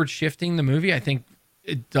forward shifting the movie. I think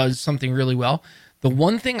it does something really well. The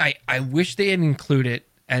one thing I wish they had included,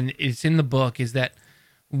 and it's in the book, is that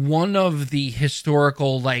one of the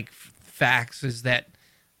historical facts is that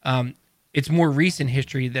it's more recent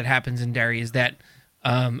history that happens in Derry, is that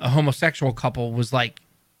a homosexual couple was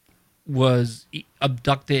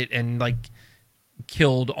abducted and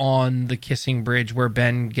killed on the Kissing Bridge where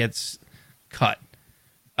Ben gets cut.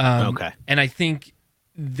 And I think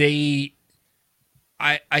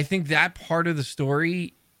I think that part of the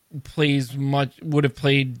story would have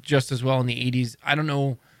played just as well in the 80s. I don't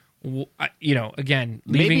know, again,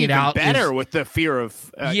 leaving maybe it out better with the fear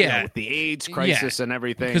of with the AIDS crisis and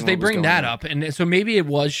everything, because they bring that up, and so maybe it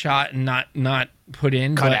was shot and not put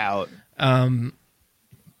in, cut out. I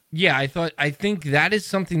think that is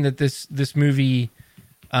something that this movie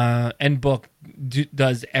and book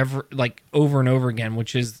does over and over again,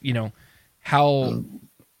 which is how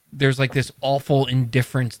there's this awful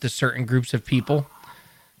indifference to certain groups of people,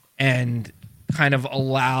 and kind of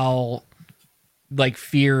allow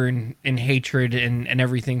fear and hatred and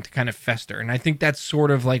everything to kind of fester. And I think that's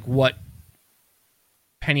sort of what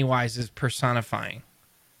Pennywise is personifying.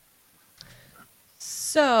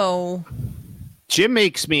 So Jim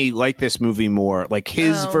makes me like this movie more.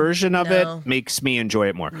 His version of it makes me enjoy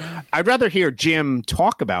it more. No. I'd rather hear Jim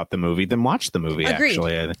talk about the movie than watch the movie. Agreed.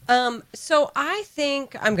 Actually, so I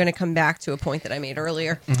think I'm going to come back to a point that I made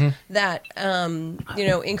earlier, that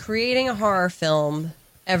in creating a horror film,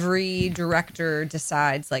 every director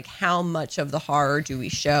decides how much of the horror do we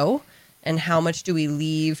show and how much do we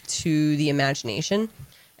leave to the imagination.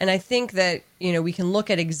 And I think that we can look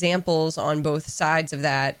at examples on both sides of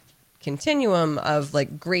that continuum of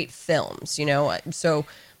great films, so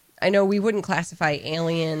I know we wouldn't classify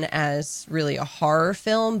Alien as really a horror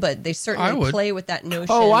film, but they certainly play with that notion.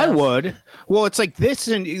 I would. Well, it's this,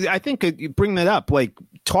 and I think you bring that up,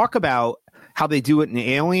 talk about how they do it in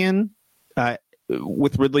Alien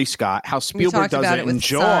with Ridley Scott, how Spielberg does it in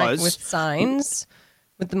Jaws with Signs,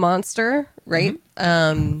 with the monster, right?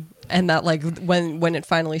 And that when it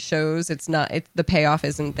finally shows, the payoff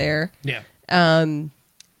isn't there.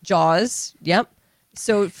 Jaws, yep.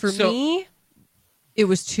 So for me, it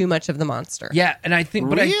was too much of the monster. Yeah, and I think,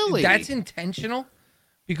 but that's intentional,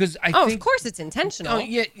 because I think, of course, it's intentional. Oh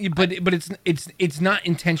yeah, but it's not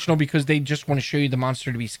intentional because they just want to show you the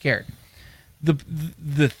monster to be scared.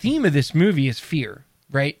 The theme of this movie is fear,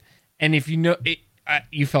 right? And if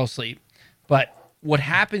you fell asleep, but what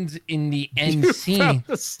happens in the end scene?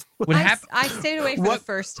 I stayed awake for the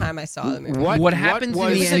first time I saw the movie. What happens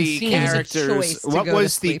in the end scene?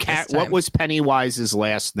 What was Pennywise's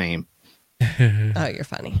last name? Oh, you're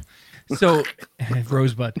funny. So,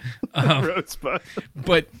 Rosebud. Rosebud.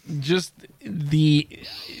 But just the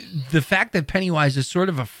fact that Pennywise is sort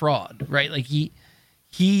of a fraud, right?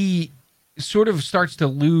 He sort of starts to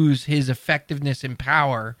lose his effectiveness and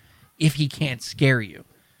power if he can't scare you.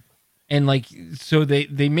 And so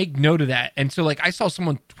they make note of that. And so I saw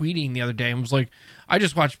someone tweeting the other day and was like, I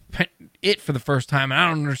just watched It for the first time, and I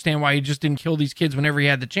don't understand why he just didn't kill these kids whenever he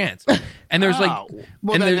had the chance. And there's then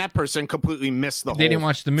that person completely missed the whole. They didn't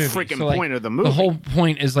watch the movie. Freaking point of the movie. The whole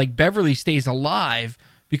point is Beverly stays alive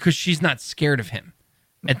because she's not scared of him.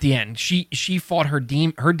 At the end, she fought her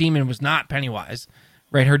demon. Her demon was not Pennywise,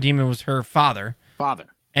 right? Her demon was her father.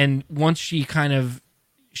 And once she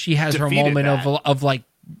has her moment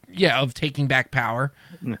of taking back power,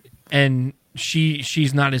 and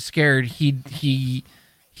she's not as scared.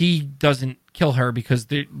 He doesn't kill her because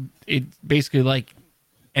it's basically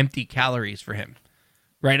empty calories for him.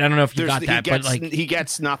 right? I don't know if you There's- got that, but like he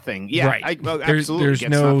gets nothing. Yeah, right. well, there's absolutely there's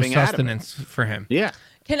gets no nothing out of it. sustenance for him. Yeah.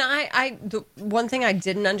 Can the one thing I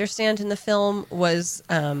didn't understand in the film was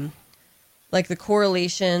like the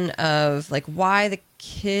correlation of like why the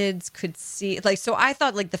kids could see, like, so I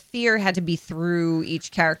thought like the fear had to be through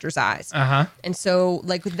each character's eyes. And so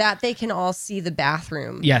like with that they can all see the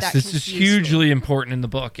bathroom. Yes, That this is confused me. hugely important in the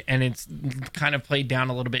book, and it's kind of played down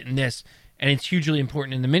a little bit in this, and it's hugely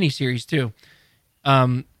important in the miniseries too.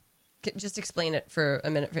 Just explain it for a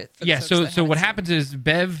minute. For Yeah, the folks that so what haven't happens is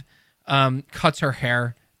Bev cuts her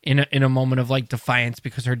hair in a moment of like defiance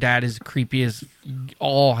because her dad is creepy as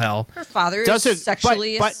all hell. seen. Her father Does is it-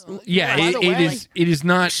 sexually. but- Yeah, By the way, it is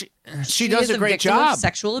not. She does is a a great victim of job.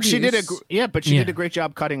 sexual She did abuse. but she Yeah. did a great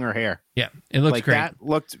job cutting her hair. Yeah, it looks Like great. that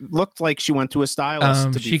looked like she went to a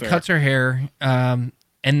stylist. To be She fair. cuts her hair, and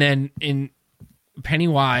then in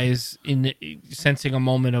Pennywise, in sensing a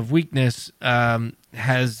moment of weakness,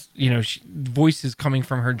 has voices coming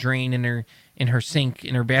from her drain in her sink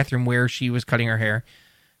in her bathroom where she was cutting her hair.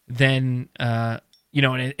 Then and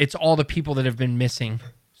it's all the people that have been missing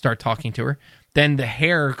start talking to her. Then the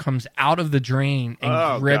hair comes out of the drain and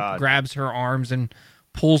God. grabs her arms and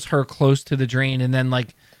pulls her close to the drain, and then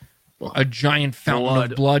like a giant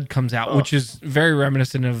fountain of blood comes out, which is very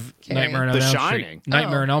reminiscent of Carrie. Nightmare on The Elm Shining. Street.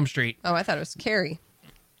 Nightmare on Elm Street. Oh, I thought it was Carrie.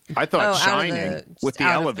 I thought out of Shining with the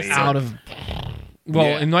out of the elevator. Out of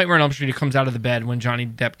Yeah. in Nightmare on Elm Street, it comes out of the bed when Johnny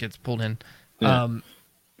Depp gets pulled in. Yeah.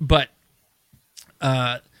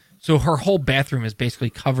 So her whole bathroom is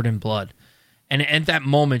basically covered in blood, and at that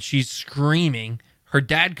moment she's screaming. Her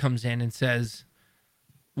dad comes in and says,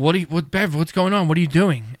 "What, Bev? What's going on? What are you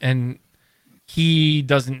doing?" And he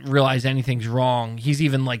doesn't realize anything's wrong. He's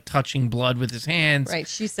even like touching blood with his hands. Right.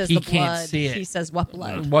 She says He the can't blood. see it. He says what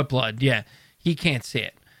blood? What blood? Yeah, he can't see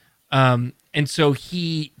it. And so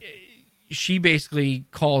she basically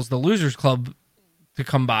calls the Losers Club to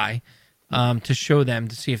come by to show them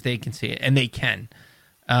to see if they can see it, and they can.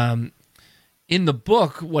 In the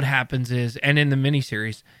book, what happens is, and in the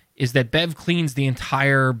miniseries, is that Bev cleans the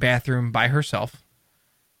entire bathroom by herself,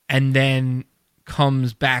 and then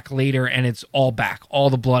comes back later, and it's all back. All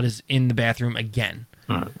the blood is in the bathroom again.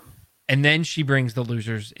 And then she brings the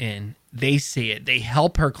losers in. They see it. They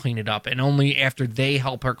help her clean it up. And only after they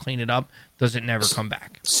help her clean it up does it never come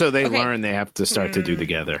back. So they Okay. learn they have to start to do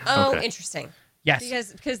together. Oh, Okay. interesting.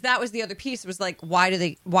 Yes. Because that was the other piece. Was like, why do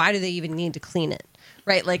they even need to clean it?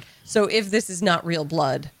 Right. Like, so if this is not real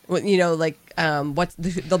blood, what's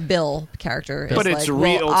the Bill character? Is But it's like,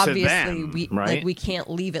 real to well, obviously them, we right? we can't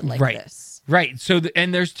leave it like Right. this. Right. So,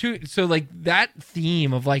 and there's two. So, like, that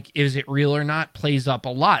theme of, like, is it real or not plays up a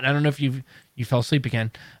lot. I don't know if you fell asleep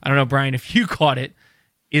again. I don't know, Brian, if you caught it,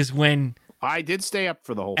 is when I did stay up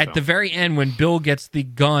for the whole at film. the very end when Bill gets the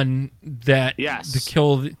gun that Yes. to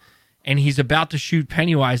kill, and he's about to shoot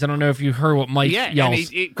Pennywise. I don't know if you heard what Mike yells.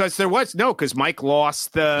 because because Mike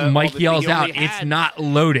lost the. Mike he yells only out, had, "It's not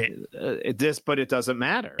loaded," but it doesn't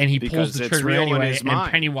matter. and he because pulls the it's trigger real in anyway, his and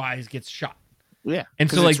mind. Pennywise gets shot. Yeah, And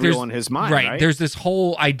 'cause so, like, it's there's real in his mind, right? There's this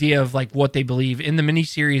whole idea of like what they believe in the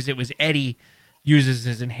miniseries. It was Eddie uses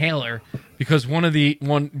his inhaler because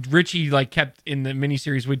one Richie like kept in the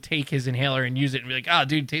miniseries would take his inhaler and use it and be like, "Oh,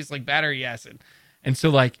 dude, it tastes like battery acid." And so,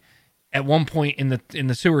 like, at one point in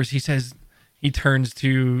the sewers, he turns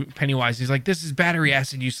to Pennywise. He's like, "This is battery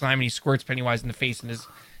acid, you slime," and he squirts Pennywise in the face, and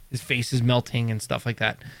his face is melting and stuff like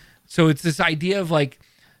that. So it's this idea of like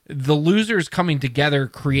the losers coming together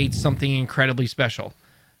creates something incredibly special.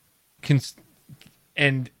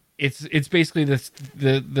 And it's basically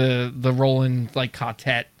the Roland like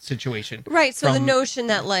quartet situation. Right. So the From- notion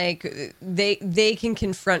that like they can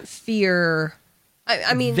confront fear.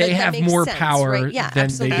 I mean, they like, that have makes more sense, power right? Yeah, than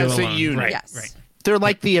absolutely. they do As a alone. unit. Right, Yes. right. They're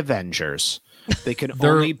like the Avengers. They can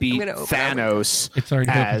They're- only beat I'm gonna open Thanos It's already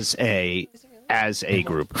as a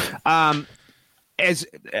group. As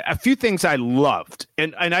a few things I loved,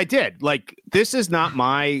 and I did. Like, this is not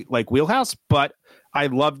my like wheelhouse, but I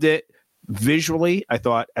loved it visually. I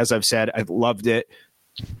thought, as I've said, I loved it.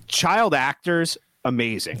 Child actors,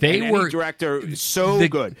 amazing. They And any were- director so the-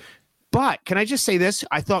 good. But can I just say this?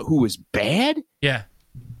 I thought who was bad? Yeah.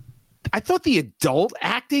 I thought the adult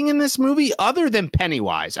acting in this movie, other than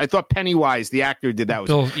Pennywise, I thought Pennywise, the actor, did that.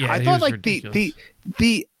 Bill- yeah, I he thought was like ridiculous.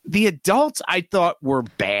 the adults, I thought were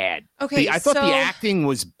bad. Okay, I thought so- the acting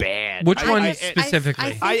was bad. Which one I-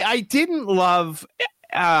 specifically? I didn't love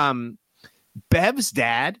Bev's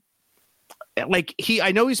dad. Like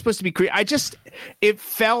I know he's supposed to be creepy. It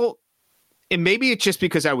felt and maybe it's just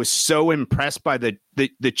because I was so impressed by the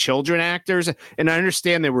children actors, and I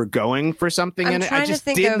understand they were going for something in it. I just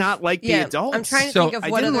did not like the adults. I'm trying to think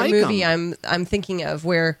of what other movie I'm thinking of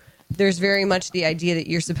where there's very much the idea that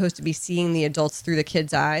you're supposed to be seeing the adults through the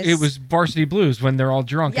kids' eyes. It was Varsity Blues when they're all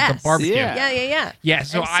drunk at the barbecue. Yeah.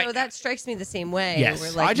 So that strikes me the same way. Yes.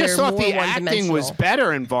 Where, like, I just thought the acting was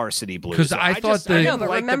better in Varsity Blues. Because I thought but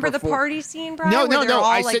remember the party scene, Brian? No. All,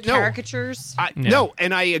 I like, said no. Caricatures. No,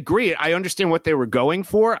 and I agree. I understand what they were going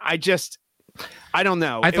for. I don't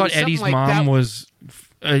know. I thought Eddie's mom was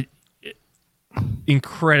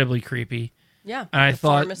incredibly creepy. Yeah, and I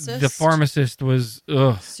thought the pharmacist was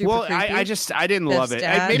super creepy. I didn't love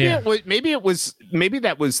it. Maybe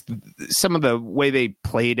that was some of the way they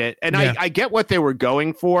played it, and I get what they were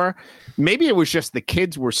going for. Maybe it was just the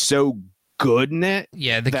kids were so good in it.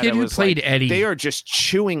 Yeah, the kid who played Eddie, they are just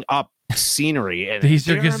chewing up scenery. And these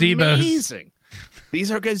are gazebos. Amazing.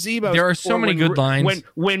 These are gazebos. There are so many good lines.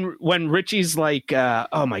 When Richie's like,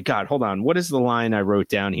 oh my God, hold on. What is the line I wrote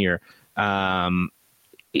down here? Try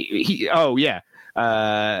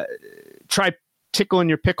tickling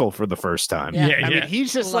your pickle for the first time. Yeah. I mean,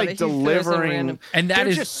 he's just like delivering, and that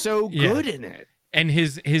is just so good in it. And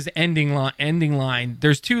his ending line.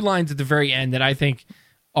 There's two lines at the very end that I think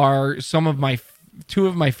are two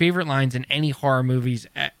of my favorite lines in any horror movies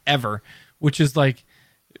ever, which is like,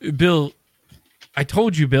 Bill, I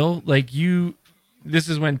told you, Bill, like you. This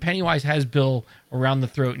is when Pennywise has Bill around the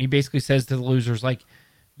throat, and he basically says to the losers, like,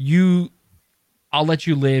 I'll let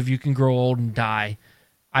you live. You can grow old and die.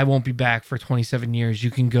 I won't be back for 27 years.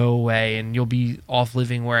 You can go away and you'll be off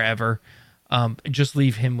living wherever. Just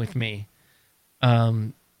leave him with me.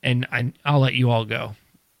 And I'll let you all go.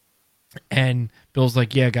 And Bill's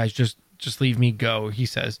like, yeah, guys, just leave me go, he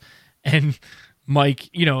says. And Mike,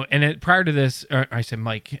 prior to this, I said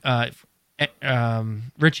Mike,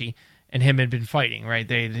 Richie and him had been fighting, right?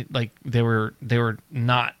 They were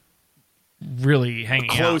not really hanging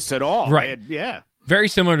close out at all, right? Yeah, very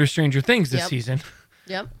similar to Stranger Things this season.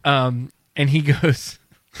 Yep. And he goes,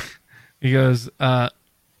 I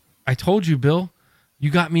told you, Bill, you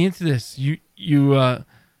got me into this. You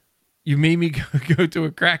made me go to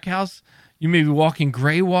a crack house. You made me walk in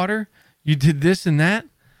gray water. You did this and that,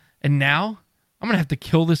 and now I'm gonna have to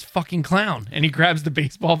kill this fucking clown. And he grabs the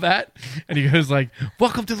baseball bat and he goes like,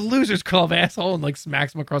 "Welcome to the Losers Club, asshole," and like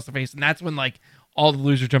smacks him across the face. And that's when like all the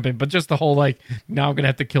losers jump in. But just the whole like, now I'm gonna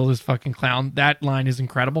have to kill this fucking clown. That line is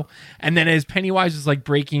incredible. And then as Pennywise is like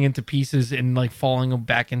breaking into pieces and like falling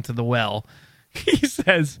back into the well, he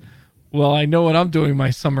says, "Well, I know what I'm doing my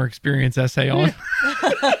summer experience essay on."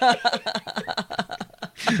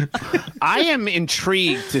 I am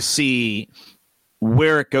intrigued to see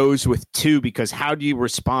where it goes with 2, because how do you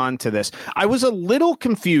respond to this? I was a little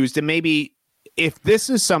confused, and maybe if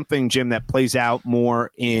this is something, Jim, that plays out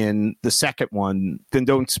more in the second one, then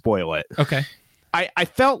don't spoil it. Okay. I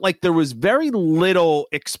felt like there was very little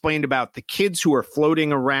explained about the kids who are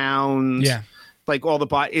floating around. Yeah. Like all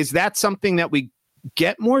the is that something that we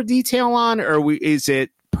get more detail on, or is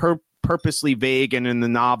it purposely vague, and in the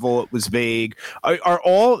novel it was vague?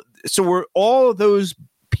 Were all of those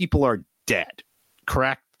people are dead,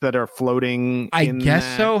 correct? That are floating. I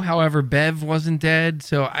guess so. However, Bev wasn't dead,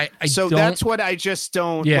 so that's what I just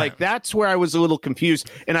don't like. That's where I was a little confused,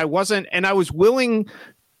 and I was willing.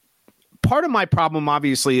 Part of my problem,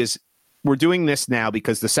 obviously, is we're doing this now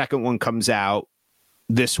because the second one comes out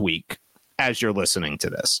this week as you're listening to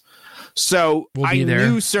this. So I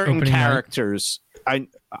knew certain characters.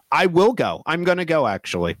 I will go. I'm going to go,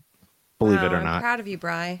 actually. Believe it or not. I'm proud of you,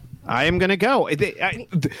 Bri. I am going to go.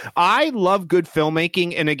 I love good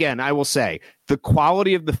filmmaking. And again, I will say the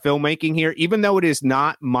quality of the filmmaking here, even though it is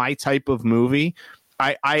not my type of movie,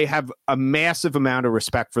 I have a massive amount of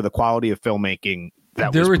respect for the quality of filmmaing.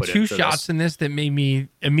 There were 2 shots in this that made me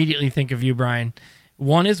immediately think of you, Brian.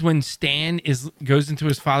 One is when Stan goes into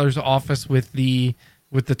his father's office with the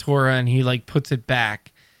Torah, and he like puts it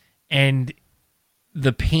back, and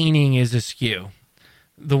the painting is askew.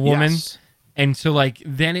 The woman, and so like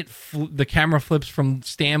then the camera flips from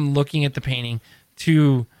Stan looking at the painting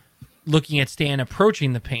to looking at Stan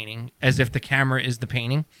approaching the painting as if the camera is the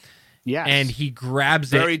painting. Yes, and he grabs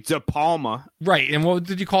very De Palma, right? And what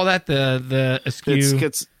did you call that? The askew.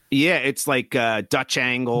 It's like Dutch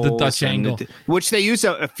angle, the Dutch angle, which they use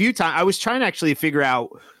a few times. I was trying to actually figure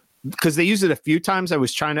out because they use it a few times. I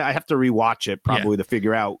have to rewatch it probably to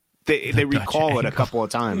figure out. They recall it a couple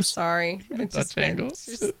of times. I'm sorry. It just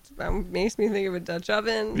makes me think of a Dutch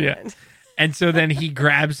oven. Yeah. And so then he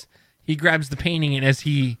grabs the painting, and as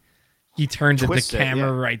he he turns it, the Twist it, camera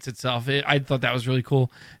yeah. writes itself. I thought that was really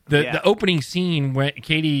cool. The Yeah. the opening scene, when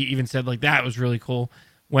Katie even said like that was really cool,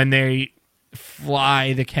 when they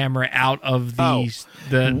fly the camera out of the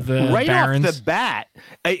right barrens. off the bat.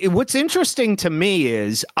 What's interesting to me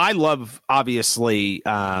is I love obviously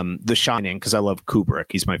The Shining because I love Kubrick.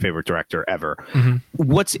 He's my favorite director ever. Mm-hmm.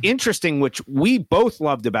 What's interesting, which we both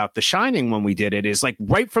loved about The Shining when we did it, is like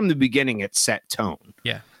right from the beginning it set tone.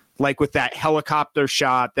 Yeah. Like with that helicopter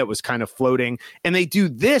shot that was kind of floating, and they do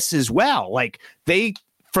this as well. Like they,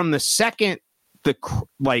 from the second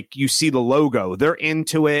like you see the logo, they're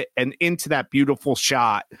into it, and into that beautiful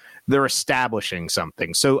shot they're establishing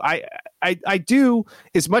something. So I do,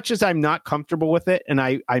 as much as I'm not comfortable with it, and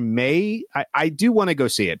I do want to go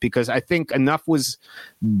see it because I think enough was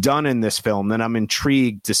done in this film that I'm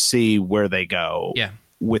intrigued to see where they go. Yeah.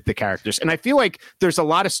 With the characters. And I feel like there's a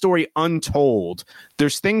lot of story untold.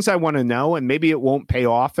 There's things I want to know, and maybe it won't pay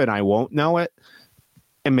off and I won't know it.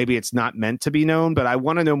 And maybe it's not meant to be known, but I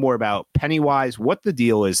want to know more about Pennywise, what the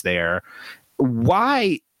deal is there,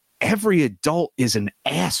 why every adult is an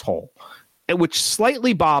asshole, which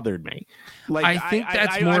slightly bothered me. Like I think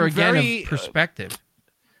that's more again of perspective.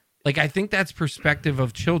 Like I think that's perspective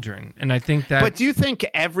of children, and I think that. But do you think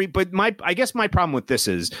I guess my problem with this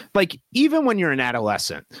is like even when you're an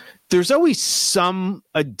adolescent, there's always some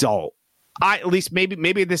adult. At least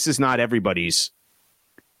maybe this is not everybody's.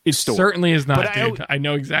 It story. Certainly is not, But dude. I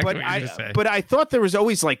know exactly what you're going to say. But I thought there was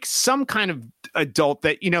always like some kind of adult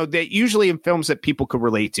that, that usually in films that people could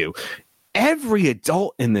relate to. Every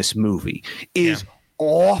adult in this movie is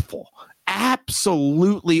awful.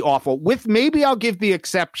 Absolutely awful. With maybe I'll give the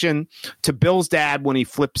exception to Bill's dad when he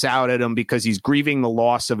flips out at him because he's grieving the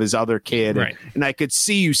loss of his other kid. Right. And I could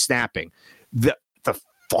see you snapping. The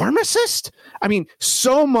pharmacist? I mean,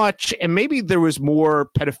 so much. And maybe there was more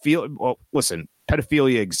pedophilia. Well, listen.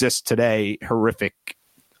 Pedophilia exists today, horrific,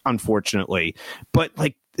 unfortunately, but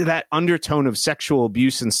like that undertone of sexual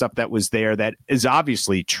abuse and stuff that was there that is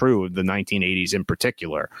obviously true of the 1980s in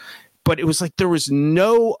particular. But it was like there was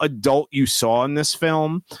no adult you saw in this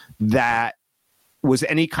film that was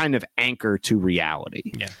any kind of anchor to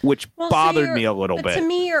reality, which bothered me a little bit. To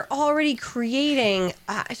me, you're already creating.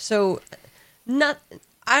 I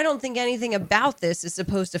don't think anything about this is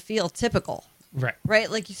supposed to feel typical. Right.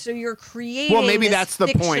 Like, so you're creating. Well, maybe that's the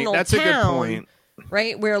point. That's a good point.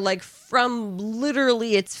 Right. Where like from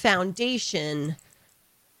literally its foundation,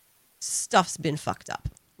 stuff's been fucked up.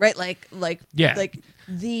 Right. Like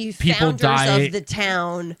the people founders of the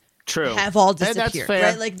town have all disappeared. That's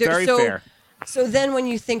fair. Right. Like very fair. So then when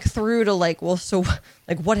you think through to like, well, so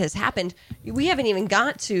like what has happened? We haven't even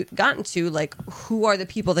gotten to like, who are the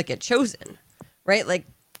people that get chosen? Right. Like,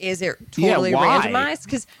 is it totally randomized?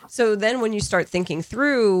 Because so then when you start thinking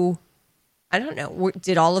through, I don't know,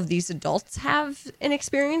 did all of these adults have an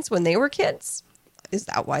experience when they were kids? Is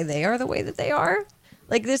that why they are the way that they are?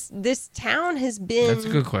 Like this town has been That's a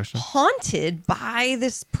good question. Haunted by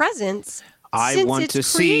this presence. I want to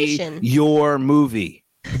see your movie.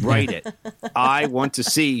 Write it. I want to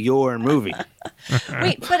see your movie.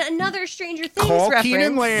 Wait, but another Stranger Things Call reference.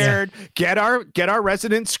 Keenan Laird. Get our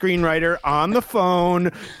resident screenwriter on the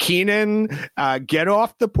phone. Keenan, get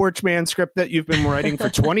off the Porchman script that you've been writing for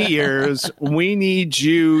 20 years. We need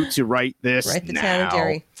you to write this Write the now. Town of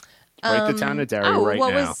Derry. Write the Town of Derry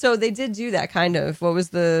right now. So they did do that kind of. What was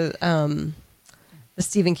the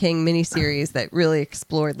Stephen King miniseries that really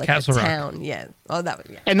explored like Castle the Rock. town? Yeah. Oh, that was.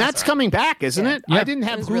 Yeah, And that's coming back, isn't it? Yeah. I didn't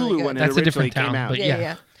have It was really Hulu good. when it That's a originally different town, came out. but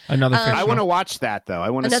Yeah. another. I want to watch that though. I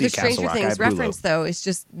want to see Another Castle Stranger Rock. I Things have Hulu. reference, though, is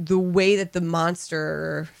just the way that the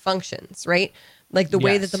monster functions, right? Like the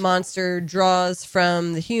way that the monster draws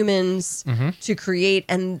from the humans to create,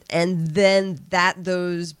 and then that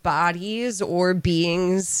those bodies or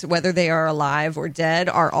beings, whether they are alive or dead,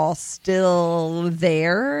 are all still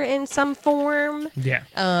there in some form. Yeah.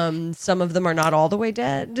 Some of them are not all the way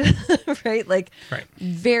dead, right? Like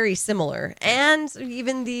very similar. And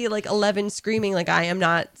even the like 11 screaming, like, I am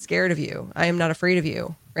not scared of you. I am not afraid of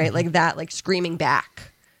you, right? Like that, like screaming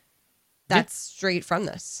back. That's straight from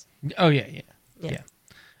this. Oh, yeah.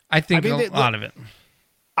 I think a lot of it.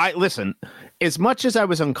 Listen, as much as I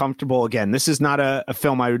was uncomfortable, again, this is not a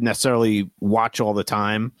film I would necessarily watch all the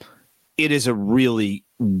time. It is a really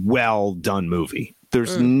well done movie.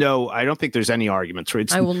 There's I don't think there's any arguments.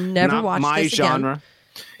 It's I will never watch my this genre.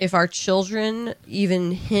 Again. If our children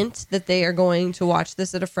even hint that they are going to watch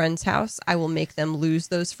this at a friend's house, I will make them lose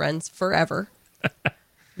those friends forever.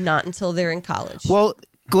 Not until they're in college. Well,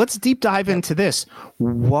 let's deep dive into this.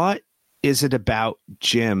 What is it about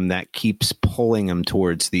Jim that keeps pulling him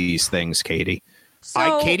towards these things, Katie?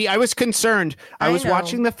 Katie, I was concerned. I was know,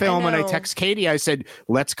 watching the film and I know. text Katie. I said,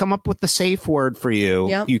 "Let's come up with the safe word for you.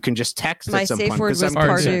 Yep. You can just text My at some safe point." word 'cause was I'm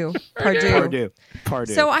Pardue. concerned.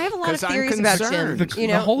 Pardue. So I have a lot of 'Cause I'm theories about Jim. concerned.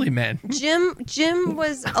 The holy man. Jim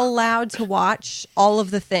was allowed to watch all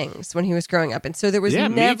of the things when he was growing up, and so there was Yeah,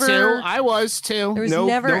 never. me too. I was too. There was no,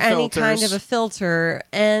 never no any filters. kind of a filter,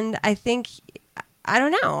 and I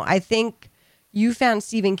don't know. I think you found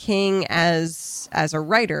Stephen King as a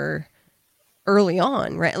writer early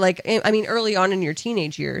on, right? Like, I mean, early on in your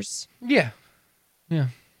teenage years. Yeah.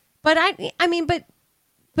 But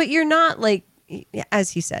but you're not like,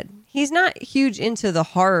 as he said, he's not huge into the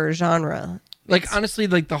horror genre. Like honestly,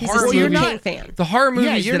 like the He's horror a Stephen movies, King fan. the horror Yeah,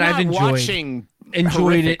 movies you're that not I've watching enjoyed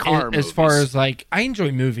horrific it horror as far movies. as like I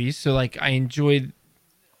enjoy movies, so like I enjoyed.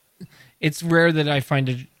 It's rare that I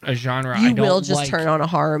find a genre I You don't will just like turn on a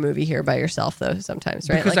horror movie here by yourself, though. Sometimes,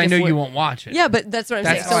 right? because Like, I if know we're- you won't watch it. Yeah, but that's what I'm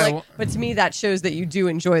That's saying. So, why I like, wa- but to me, that shows that you do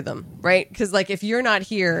enjoy them, right? Because, like, if you're not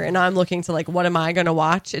here and I'm looking to, like, what am I going to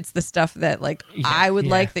watch? It's the stuff that, like, I would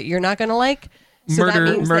yeah. like that you're not going to like. So that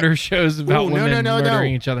means murder that- shows about Ooh, no, women no, no,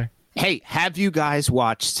 murdering no. each other. Hey, have you guys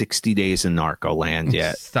watched 60 Days in Narcoland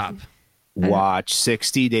yet? Stop. Watch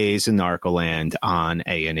 60 Days in Narcoland on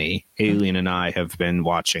A&E. Alien and I have been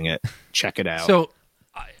watching it. Check it out. So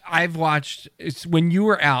I've watched. It's when you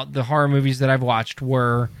were out. The horror movies that I've watched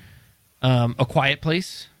were A Quiet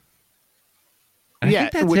Place. And I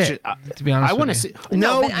think that's it. To be honest, I want to with you. see.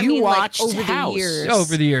 No, but I you mean, like, watched over the House. years.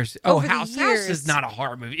 Over the years. Over the House. House years. is not a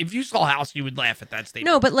horror movie. If you saw House, you would laugh at that statement.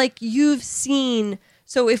 No, but, like, you've seen.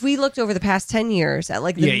 So if we looked over the past 10 years at,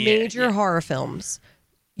 like, the major horror films,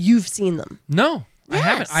 you've seen them. No, I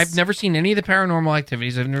haven't. Yes. I've never seen any of the Paranormal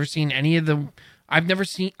Activities. I've never seen any of the. I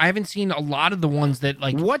haven't seen a lot of the ones that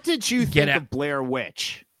like. What did you Get think out. of Blair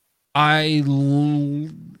Witch?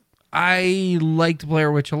 I liked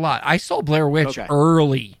Blair Witch a lot. I saw Blair Witch Okay.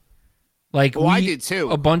 early. Like Well, I did too.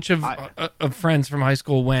 A bunch of friends from high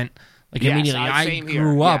school went like Yes, immediately. I same here.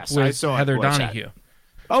 grew up Yes, I with saw it. Heather What's that? Donahue.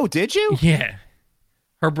 Oh, did you? Yeah,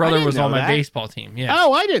 her brother didn't was on know my that. baseball team. Yeah.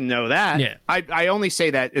 Oh, I didn't know that. Yeah. I only say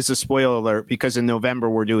that as a spoiler alert because in November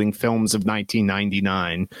we're doing films of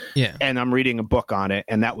 1999. Yeah. And I'm reading a book on it,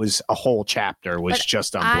 and that was a whole chapter was But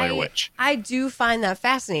just on Blair Witch. I do find that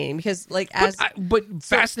fascinating because, like, as But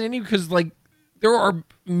fascinating because like there are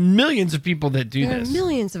millions of people that do there are this.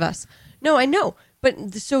 millions of us. No, I know,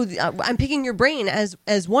 but so I'm picking your brain as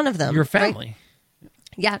one of them. Your right? family.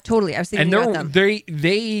 Yeah, totally. I was thinking And about them.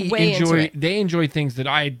 they Way into enjoy things that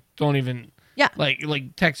I don't even Yeah. like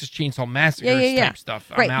Texas Chainsaw Massacre Yeah. type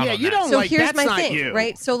stuff. Right. I'm out Yeah, on you that. don't So like here's that's my not thing, you.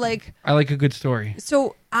 right? So, like, I like a good story.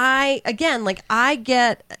 so I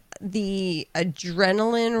get the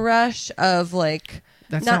adrenaline rush of, like.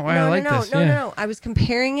 That's not why I like this, yeah. No. I was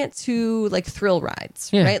comparing it to, like, thrill rides,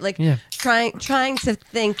 Yeah, right? Like yeah. trying to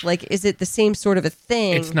think, like, is it the same sort of a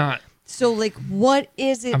thing? It's not. So, like, what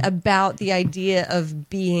is it about the idea of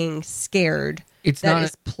being scared It's that not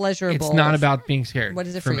is pleasurable? It's not about being scared. What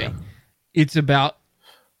is it for me? you? It's about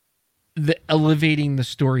the elevating the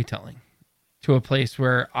storytelling to a place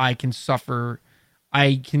where I can suffer.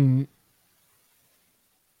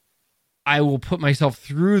 I will put myself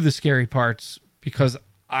through the scary parts because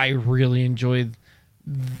I really enjoy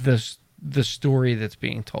the story that's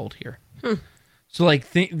being told here. So like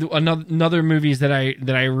another movies that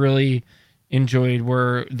I really enjoyed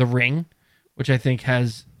were The Ring, which I think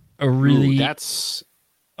has a really That's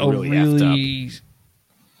really effed really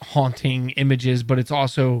haunting images, but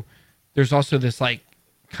there's also this like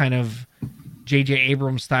kind of J.J.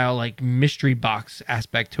 Abrams style like mystery box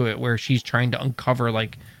aspect to it where she's trying to uncover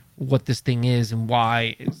like what this thing is and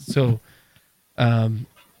why. So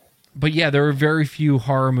but yeah, there are very few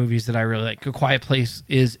horror movies that I really like. A Quiet Place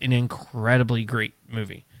is an incredibly great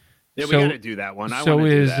movie. Yeah, we So- got to do that one. I so wanna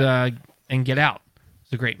do is that. and Get Out.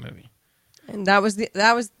 It's a great movie. And that was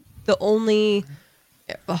the only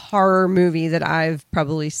horror movie that I've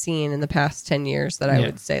probably seen in the past 10 years that I Yeah.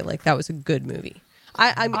 would say, like, that was a good movie.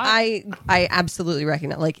 I absolutely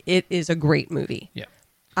recognize, like, it is a great movie. Yeah,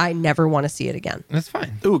 I never want to see it again. that's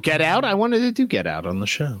fine. Ooh, Get Out. I wanted to do Get Out on the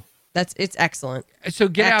show. It's excellent. So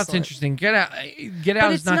Get Out's Excellent. interesting. Get Out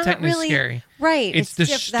But is it's not technically really scary. Right. It's that's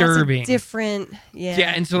a disturbing. different.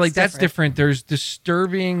 Yeah. And so like it's that's different. There's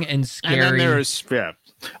disturbing and scary. And then there's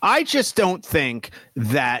I just don't think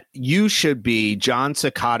that you should be John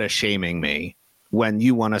Cicada shaming me when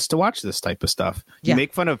you want us to watch this type of stuff. You Yeah.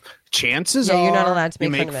 make fun of chances Yeah, are you're not allowed to you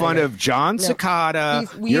make make fun fun of of John No. Cicada.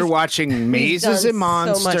 We've- You're watching Mazes and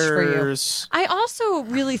done so much for you. Monsters. I also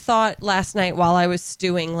really thought last night while I was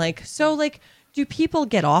stewing, like, so, like, do people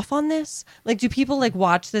get off on this? Like, do people like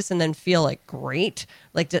watch this and then feel like great?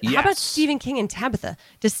 Like, how about Yes. Stephen King and Tabitha?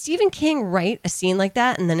 Does Stephen King write a scene like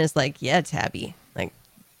that and then is like, yeah, Tabby, like,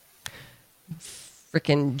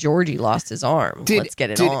 freaking Georgie lost his arm. Let's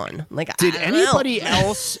get it on. Like, Did I don't know. anybody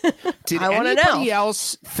else? Did I wanna anybody know.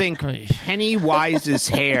 else think Pennywise's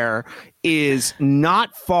hair is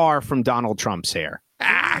not far from Donald Trump's hair?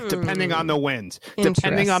 Depending on the wind,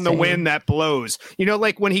 depending on the Interesting. wind that blows. You know,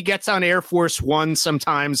 like when he gets on Air Force One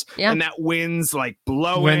sometimes, Yeah. and that wind's like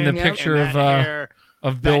blowing. When the and picture that hair-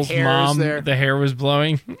 of Bill's hair is mom, there. the hair was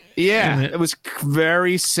blowing. yeah, and it was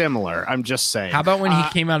very similar. I'm just saying. How about when he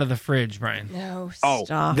came out of the fridge, Brian? No, Oh,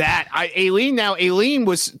 stop. Aileen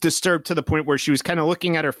was disturbed to the point where she was kind of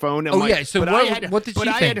looking at her phone. And Oh, like, yeah, so but what did she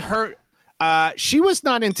I think? had heard she was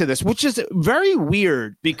not into this, which is very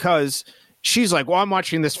weird because she's like, "Well, I'm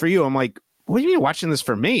watching this for you." I'm like, "What do you mean you're watching this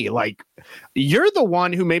for me? Like, you're the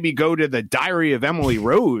one who made me go to the Diary of Emily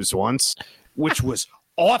Rose once, which was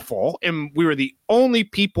awful, and we were the only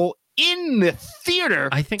people in the theater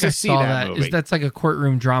I think to I see saw that that. movie. That's like a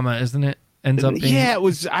courtroom drama, isn't it? Ends up being. Yeah, it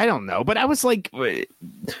was. I don't know, but I was like,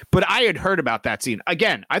 but I had heard about that scene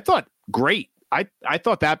again. I thought great. I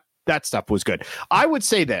thought that stuff was good. I would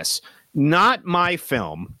say this, not my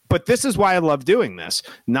film, but this is why I love doing this.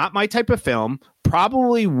 Not my type of film.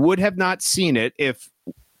 Probably would have not seen it if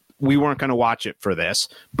we weren't going to watch it for this.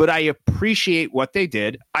 But I appreciate what they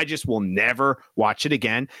did. I just will never watch it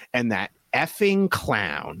again. And that effing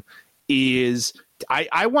clown is.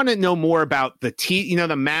 I want to know more about the teeth, you know,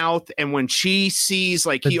 the mouth, and when she sees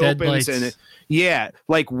like The he dead opens lights. and yeah,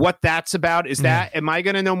 like what that's about. Is that am I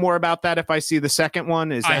going to know more about that if I see the second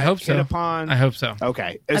one? Is that I hope so. hit upon? I hope so.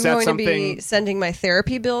 Okay, is I'm that going something? to be sending my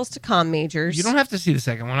therapy bills to comm majors. You don't have to see the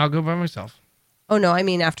second one. I'll go by myself. Oh no, I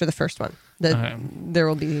mean after the first one. Okay. There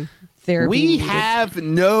will be therapy. We needed. have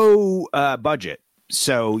no budget,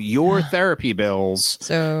 so your therapy bills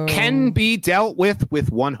So can be dealt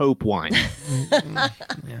with One Hope wine.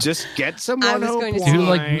 Just get some I One was Hope going to wine. Do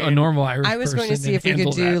like a normal Irish I was going to person see and if we could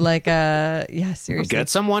handle do that. like a seriously. Get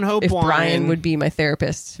some One Hope if wine. Brian would be my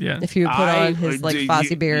therapist. Yeah. If he would put I on his would like do- Fozzie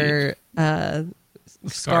you- Bear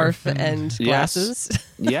scarf and Yes. glasses.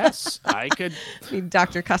 Yes, I could.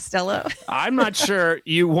 Dr. Costello. I'm not sure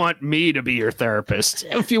you want me to be your therapist.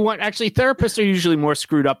 If you want, actually, therapists are usually more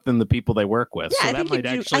screwed up than the people they work with. Yeah, so I that think, might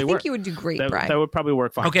actually work. you would do great, that, Brian. that would probably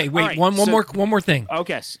work fine. Okay, wait. All right, one so- more thing.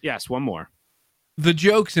 Okay, yes, one more. The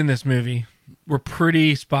jokes in this movie were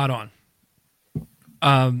pretty spot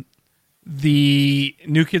on. The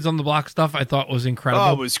New Kids on the Block stuff I thought was incredible.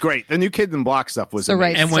 Oh, it was great. The New Kid in Block stuff was The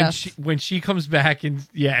right amazing. and stuff. when she comes back and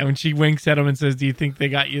when she winks at him and says, "Do you think they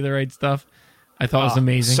got you the right stuff?" I thought it was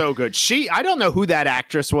amazing. So good. I don't know who that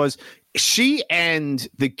actress was. She and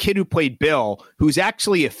the kid who played Bill, who's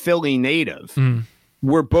actually a Philly native,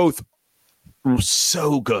 were both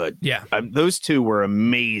so good. Yeah. Those two were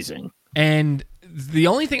amazing. And the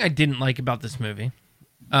only thing I didn't like about this movie,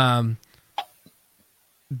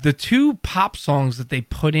 the two pop songs that they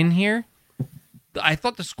put in here, I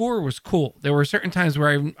thought the score was cool. There were certain times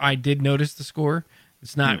where I did notice the score.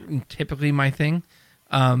 It's not typically my thing,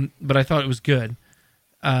 but I thought it was good.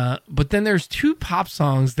 But then there's two pop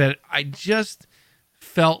songs that I just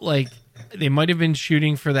felt like they might have been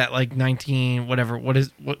shooting for that like 19 whatever. What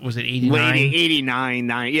was it, 89? 89,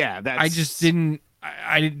 9. Yeah, that's, I just didn't.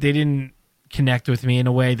 They didn't connect with me in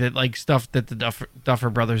a way that like stuff that the Duffer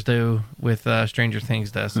Brothers do with Stranger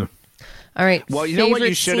Things does. All right. Well, you know what you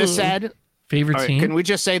favorite should have scene. said? Favorite All right, scene? can we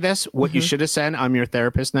just say this? What you should have said, I'm your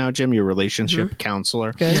therapist now, Jim, your relationship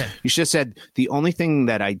counselor. Good. Yeah. You should have said, the only thing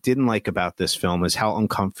that I didn't like about this film is how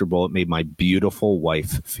uncomfortable it made my beautiful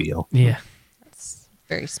wife feel. Yeah,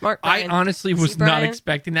 Very smart. I Brian. honestly See, was not Brian?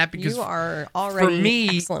 expecting that because You are for already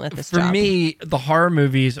me, excellent at this for job. me, the horror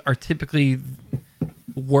movies are typically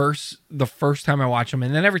worse the first time I watch them,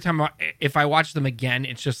 and then every time if I watch them again,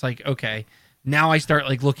 it's just like, okay, now I start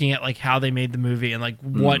like looking at like how they made the movie and like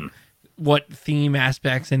what theme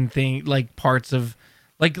aspects and thing like parts of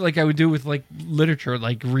like I would do with like literature,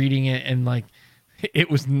 like reading it, and like it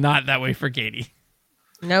was not that way for Katie.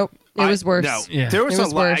 Nope. It was worse. No, Yeah. there was It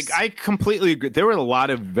was a lot. worse. I completely agree. There were a lot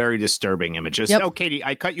of very disturbing images. Yep. Oh, Katie,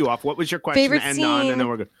 I cut you off. What was your question Favorite to end scene. on? And then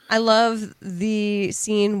we're good. I love the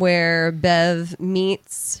scene where Bev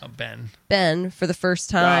meets Oh, Ben. Ben for the first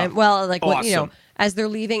time. Oh, Well, like what you know, awesome. as they're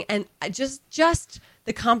leaving, and I just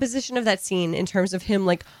the composition of that scene in terms of him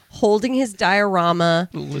like holding his diorama.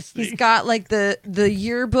 Listening. He's got like the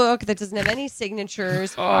yearbook that doesn't have any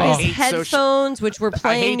signatures. I His hate headphones, which were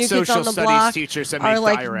playing New Kids on the social Block, studies teachers that are make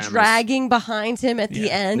like dioramas. dragging behind him at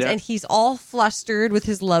the end, Yeah. and he's all flustered with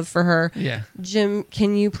his love for her. Yeah. Jim,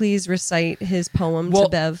 can you please recite his poem Well, to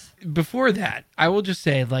Bev? Before that, I will just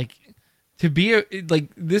say, like, to be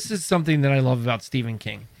this is something that I love about Stephen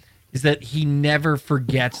King, is that he never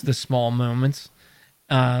forgets the small moments,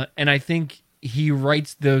 and I think he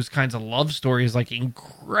writes those kinds of love stories like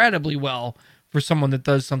incredibly well for someone that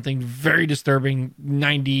does something very disturbing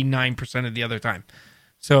 99% of the other time.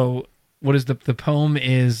 So, what is the poem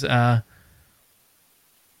is? Oh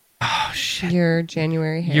shit! Your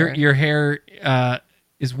January hair. Your hair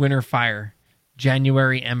is winter fire,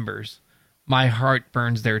 January embers. My heart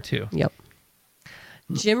burns there too. Yep.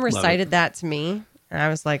 Jim recited that to me, and I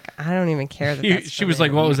was like, I don't even care that that's She for was me.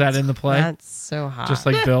 like, "What was that in the play?" That's so hot. Just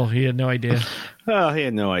like Bill, he had no idea. Oh, he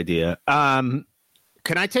had no idea.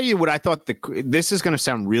 Can I tell you what I thought? This is going to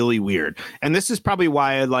sound really weird, and this is probably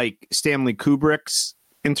why I like Stanley Kubrick's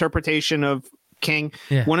interpretation of King.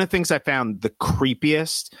 Yeah. One of the things I found the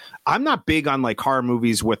creepiest. I'm not big on like horror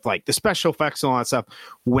movies with like the special effects and all that stuff.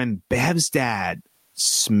 When Bev's dad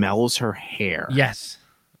smells her hair, Yes,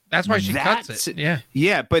 that's why she cuts it. Yeah,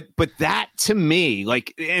 yeah, but that to me,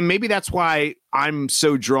 like, and maybe that's why I'm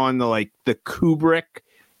so drawn to like the Kubrick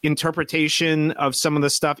interpretation of some of the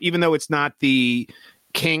stuff, even though it's not the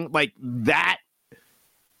King. Like that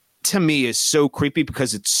to me is so creepy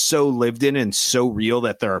because it's so lived in and so real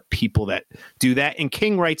that there are people that do that. And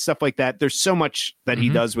King writes stuff like that. There's so much that he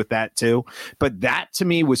does with that too. But that to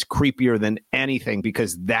me was creepier than anything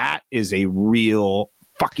because that is a real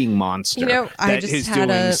fucking monster. You know, I that just is had doing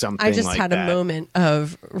a something I just like had that. a moment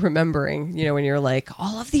of remembering, you know, when you're like,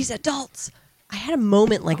 all of these adults. I had a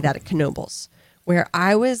moment like that at Knoebels where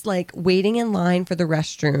I was like waiting in line for the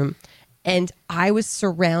restroom and I was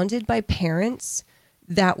surrounded by parents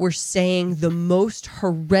that were saying the most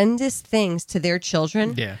horrendous things to their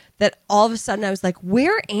children. Yeah. That all of a sudden I was like,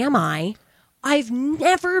 where am I? I've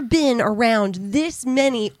never been around this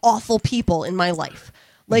many awful people in my life.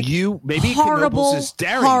 Like Maybe horrible, Knoebels is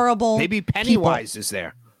Derry. horrible. Maybe Pennywise is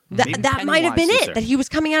there. Maybe That might have been Pennywise is it. there. That he was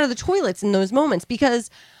coming out of the toilets in those moments because,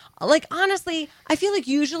 like, honestly, I feel like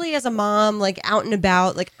usually as a mom, like out and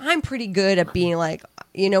about, like I'm pretty good at being like,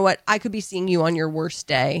 you know what, I could be seeing you on your worst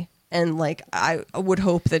day, and like I would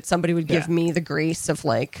hope that somebody would give Yeah. me the grace of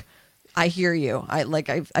like, I hear you,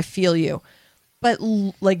 I feel you. But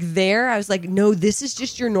like there, I was like, no, this is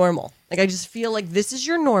just your normal. Like, I just feel like this is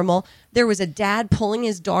your normal. There was a dad pulling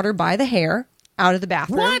his daughter by the hair out of the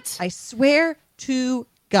bathroom. What? I swear to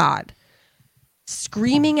God.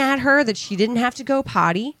 Screaming at her that she didn't have to go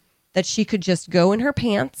potty, that she could just go in her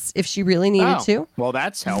pants if she really needed Oh, to. well,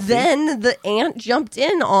 that's healthy. Then the aunt jumped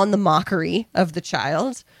in on the mockery of the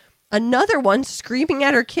child. Another one screaming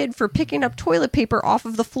at her kid for picking up toilet paper off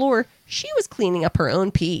of the floor. She was cleaning up her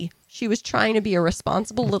own pee. She was trying to be a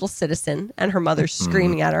responsible little citizen, and her mother's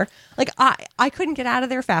screaming at her. Like, I couldn't get out of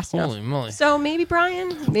there fast enough. Holy moly. So maybe,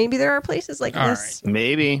 Brian, maybe there are places like All this.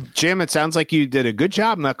 Maybe. Jim, it sounds like you did a good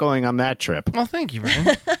job not going on that trip. Well, thank you,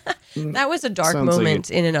 man. That was a dark Sounds like moment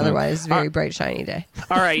it. in an otherwise very bright, shiny day.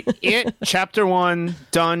 All right. It, Chapter 1,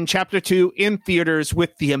 done. Chapter 2, in theaters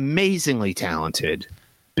with the amazingly talented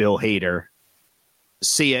Bill Hader.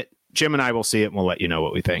 See it. Jim and I will see it, and we'll let you know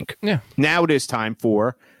what we think. Yeah. Now it is time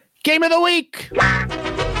for Game of the Week.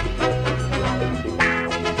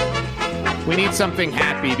 We need something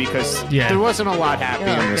happy because there wasn't a lot happy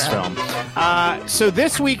in this film. So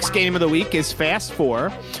this week's Game of the Week is Fast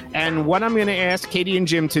Four. And what I'm going to ask Katie and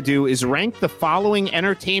Jim to do is rank the following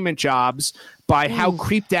entertainment jobs by how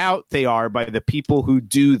creeped out they are by the people who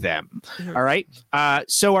do them. All right.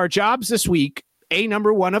 So our jobs this week: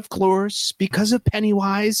 number 1, of course, because of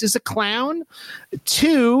Pennywise, is a clown.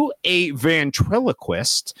 2, a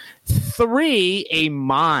ventriloquist. 3, a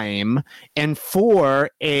mime. And 4,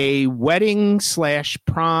 a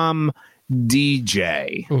wedding/prom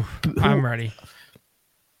DJ. Oof, I'm ready.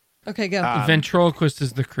 Okay, go. Ventriloquist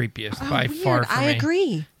is the creepiest by Weird. far for me. I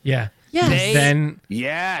agree. Yeah. Yes. Then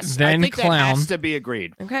Yes. Then I think clown. that has to be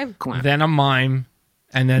agreed. Okay. Clown. then a mime,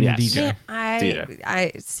 and then Yes. DJ.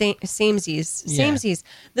 Yeah, samesies. Yeah.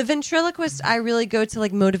 The ventriloquist, I really go to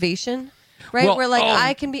like motivation, right? Well, Where like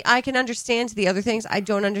oh. I can understand the other things. I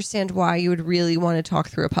don't understand why you would really want to talk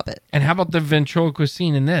through a puppet. And how about the ventriloquist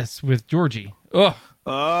scene in this with Georgie? Ugh.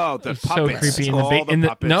 Oh, the So puppets. creepy in All the puppets, in the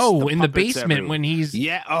puppets basement everywhere. when he's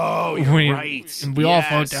Yeah. Oh, you're when right. and we all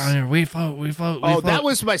float Yes. down here. We float. Oh, that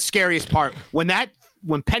was my scariest part when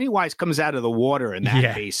Pennywise comes out of the water in that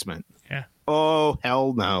Yeah. basement. Yeah. Oh,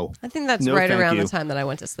 hell no. I think that's No, right thank around you. the time that I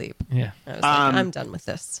went to sleep. Yeah. I was like, I'm done with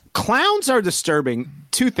this. Clowns are disturbing.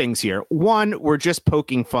 Two things here. One, we're just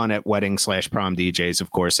poking fun at wedding/prom DJs,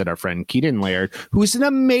 of course, at our friend Keaton Laird, who's an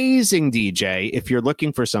amazing DJ. If you're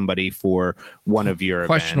looking for somebody for one of your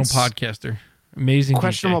Questionable events. podcaster. Amazing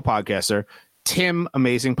Questionable DJ. podcaster. Tim,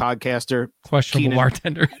 amazing podcaster. Questionable Keenan.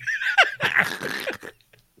 bartender.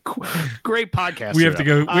 Great podcaster. We have to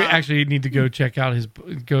go. though. We actually need to go check out his.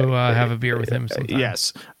 Go have a beer with him sometime.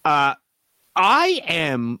 Yes. I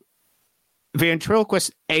am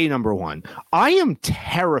ventriloquist number one. I am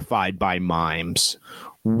terrified by mimes.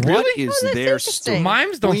 What Really? is Oh, that's their interesting. story?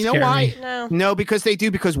 Mimes don't Well, you know scare why? me. No. No, because they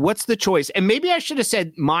do. Because what's the choice? And maybe I should have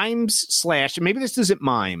said mimes / maybe this isn't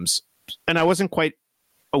mimes, and I wasn't quite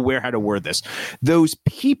aware how to word this. Those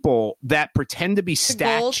people that pretend to be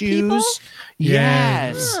gold people? statues. Yeah.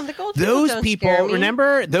 Yes. Oh, the gold people Those don't people, scare me.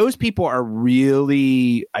 remember, those people are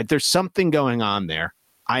really, there's something going on there.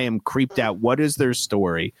 I am creeped out. What is their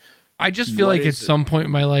story? I just feel What like at is it? some point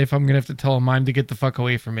in my life, I'm gonna have to tell a mime to get the fuck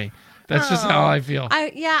away from me. That's just how I feel. I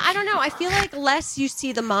don't know. I feel like less you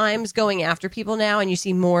see the mimes going after people now, and you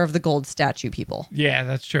see more of the gold statue people. Yeah,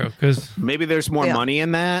 that's true. Because Maybe there's more Yeah. money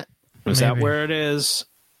in that. Is that Maybe. where it is?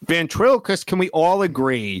 Ventriloquist, can we all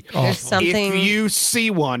agree? There's something. If you see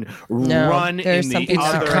one, No, run there's in the something it's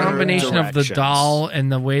not other a right. combination of the directions. doll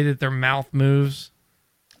and the way that their mouth moves.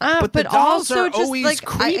 But the dolls also are just always like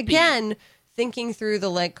creepy. again thinking through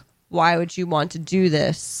the why would you want to do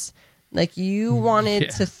this? Like you wanted Yeah.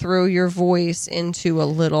 to throw your voice into a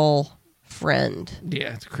little friend.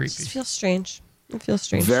 Yeah, it's It creepy. just feels strange. It feels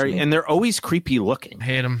strange. Very, to me. and they're always creepy looking, I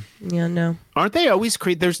hate them. Yeah, no, aren't they? Always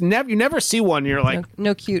creepy. There's never, you never see one. You're like,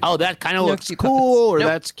 no cute. oh, that kind of No looks cute cool, puppets. or Nope.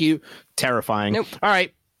 that's cute. Terrifying. Nope. All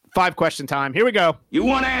right, 5-question time. Here we go. You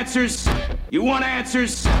want answers? You want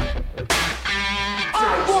answers?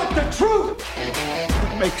 I want the truth!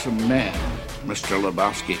 What makes a man, Mr.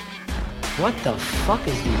 Lebowski? What the fuck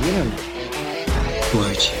is the internet?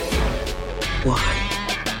 Would you? Why?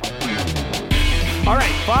 All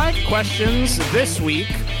right, 5 questions this week.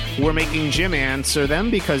 We're making Jim answer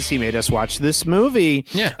them because he made us watch this movie.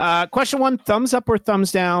 Yeah. Question 1, thumbs up or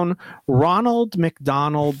thumbs down? Ronald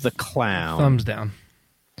McDonald the Clown. Thumbs down.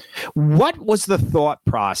 What was the thought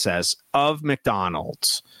process of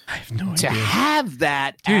McDonald's I have no to idea. have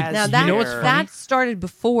that Dude, as Now you that know what's funny? that started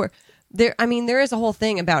before. There is a whole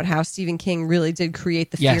thing about how Stephen King really did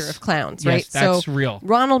create the Yes. fear of clowns, Yes, right? that's so real.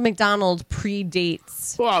 Ronald McDonald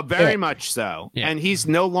predates. Well, very it. much so. Yeah. And he's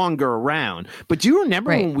no longer around. But do you remember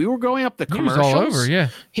Right. when we were growing up, the He was commercials? all over, yeah.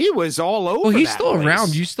 He was all over. Well, he's that still place.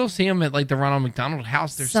 around. You still see him at like the Ronald McDonald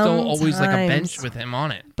house. There's still always like a bench Sometimes. with him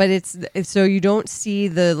on it. But it's so you don't see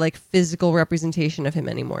the physical representation of him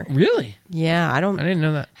anymore. Really? Yeah, I don't. I didn't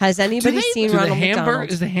know that. Has anybody they- seen Do the Ronald hamburger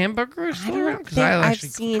McDonald? is the hamburger still don't around? Because think I I've actually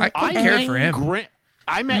seen- I cared for him.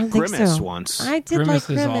 I met I don't think Grimace so. once. I did Grimace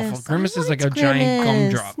like is Grimace. awful. Grimace I is like liked a giant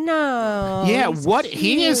Grimace. gumdrop. No. Yeah, he's what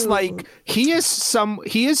he is cute. like, he is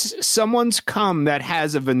someone's cum that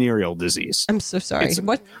has a venereal disease. I'm so sorry. It's-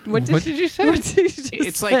 What What did you say? What did you just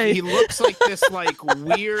It's like say? he looks like this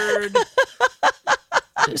weird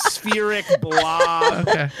spheric blob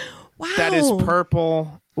Okay. wow. that is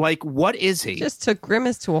purple. Like, what is he? Just took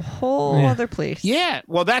Grimace to a whole Yeah. other place. Yeah,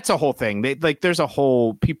 well, that's a whole thing. There's a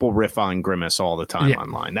whole people riff on Grimace all the time Yeah.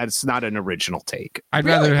 online. That's not an original take. I'd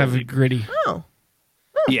rather have it gritty. Oh.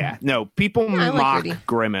 Yeah, no, people Yeah, I like mock Gritty.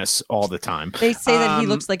 Grimace all the time. They say that he Um,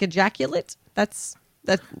 looks like ejaculate.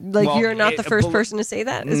 That Well, you're not the it- first bel- person to say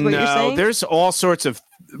that. Is what you're No, saying? there's all sorts of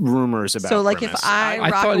rumors about. So, like, Grimace. if I I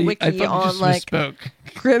rock thought a he, wiki I thought on he just like misspoke.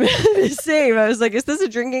 Grimace, same. I was like, is this a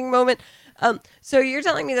drinking moment? So you're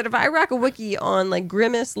telling me that if I rock a wiki on like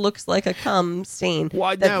Grimace looks like a cum stain,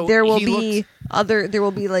 Well, that no, there will he be there will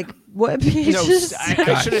be like what no, pages?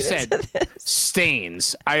 I should have said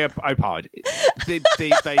stains. I apologize.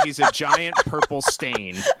 He's a giant purple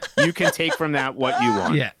stain. You can take from that what you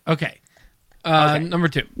want. Yeah. Okay. Okay. Number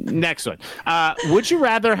 2. Next one. Would you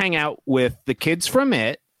rather hang out with the kids from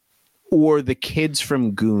It or the kids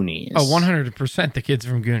from Goonies? Oh, 100% the kids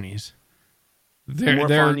from Goonies. They're More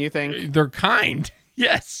fun, you think? They're kind.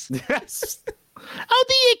 Yes. Yes. Oh,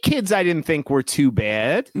 the It kids I didn't think were too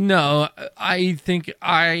bad. No, I think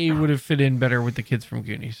I would have fit in better with the kids from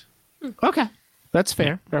Goonies. Okay. That's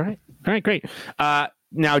fair. All right, great.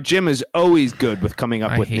 Now, Jim is always good with coming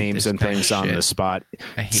up I with hate names this and kind of things on shit. the spot.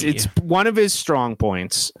 I hate It's you. one of his strong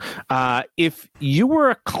points. If you were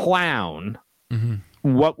a clown,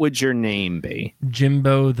 Mm-hmm. what would your name be?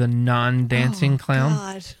 Jimbo the non-dancing clown.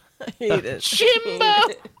 God, I hate it. Jimbo.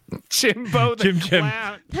 Jimbo the Jim Jim.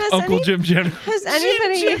 clown. Has Uncle any- Jim Jim. Has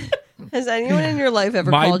anybody Has anyone in your life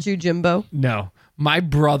ever My- called you Jimbo? No, my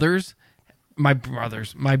brother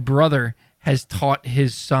has taught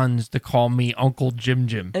his sons to call me Uncle Jim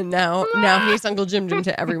Jim. And now he's Uncle Jim Jim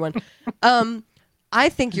to everyone. I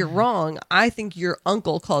think you're wrong. I think your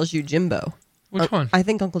uncle calls you Jimbo. Which one? I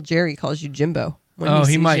think Uncle Jerry calls you Jimbo. When Oh,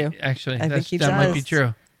 he sees might you. actually. I think he that might be does.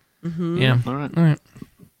 true. Mm-hmm. Yeah. All right.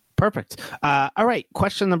 Perfect. All right.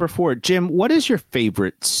 Question number 4. Jim, what is your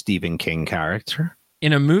favorite Stephen King character?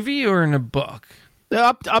 In a movie or in a book?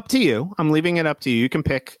 Up to you. I'm leaving it up to you. You can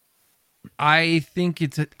pick. I think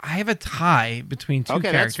I have a tie between two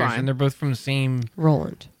Okay, that's characters, fine. and they're both from the same.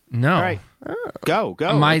 Roland. No. All right. Go.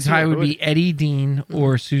 My Let's tie hear it. would be Eddie Dean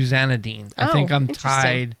or Susanna Dean. I Oh, think I'm interesting.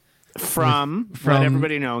 tied. From let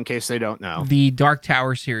everybody know in case they don't know. The Dark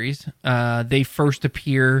Tower series. They first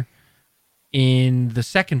appear in the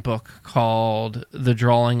second book called The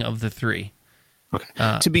Drawing of the Three.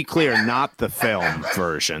 Okay. To be clear, not the film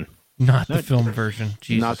version. Not the film version.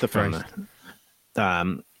 Jesus not the Christ.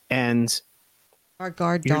 film. And Our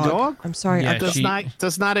guard Your dog. dog? I'm sorry. Yeah, our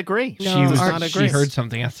does not agree. No, She, was, our- not she agree. heard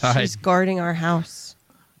something outside. She's guarding our house.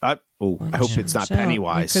 I hope it's not Watch out.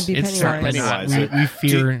 Pennywise. It could be It's Pennywise. certainly not. Pennywise. We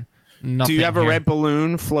fear nothing. Do you have a here. red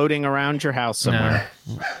balloon floating around your house somewhere?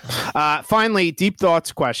 Finally, deep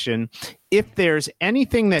thoughts question: if there's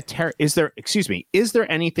anything that is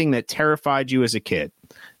there anything that terrified you as a kid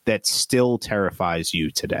that still terrifies you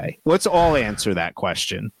today? Let's all answer that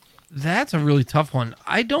question. That's a really tough one.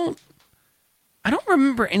 I don't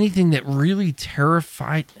remember anything that really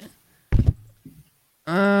terrified.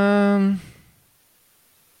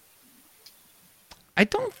 I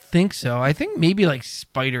don't think so. I think maybe like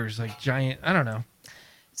spiders, like giant. I don't know.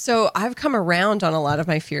 So I've come around on a lot of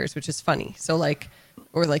my fears, which is funny. So like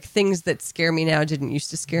things that scare me now didn't used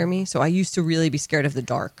to scare me. So I used to really be scared of the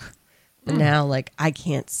dark. But now like I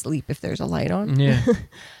can't sleep if there's a light on. Yeah.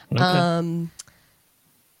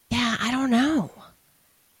 Yeah, I don't know.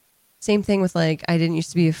 Same thing with like I didn't used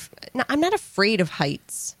to be I'm not afraid of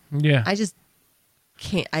heights. Yeah. I just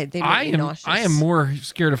can't they make me nauseous. I am more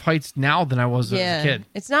scared of heights now than I was as a kid.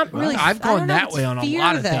 It's not really I've I don't gone know, that it's way on a fear,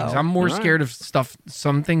 lot of though. things. I'm more All right. scared of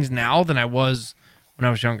some things now than I was when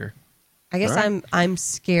I was younger. I guess All right. I'm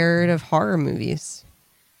scared of horror movies.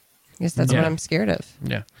 I guess that's Yeah. what I'm scared of.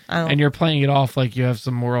 Yeah. I don't- And you're playing it off like you have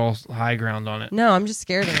some moral high ground on it. No, I'm just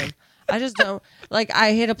scared of them. I just don't like.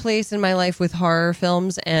 I hit a place in my life with horror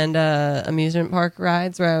films and amusement park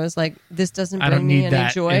rides where I was like, "This doesn't I bring don't me need any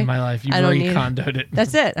that joy in my life. You've I don't already need- condoed it.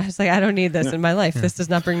 That's it. I was like, I don't need this in my life. This does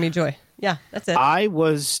not bring me joy. Yeah, that's it. I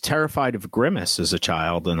was terrified of Grimace as a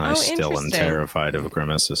child, and I Oh, still am interesting. terrified of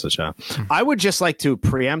Grimace as a child. I would just like to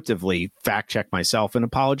preemptively fact check myself and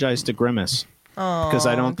apologize to Grimace because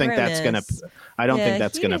I don't think that's gonna. Grimace. I don't Yeah, think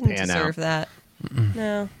that's he gonna didn't pan deserve out. that.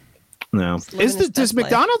 No, No. living his Does best life.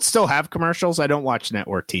 McDonald's still have commercials? I don't watch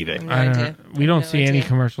network TV. No I don't idea. know. We don't No see any idea.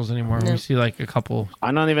 commercials anymore. No. We see like a couple.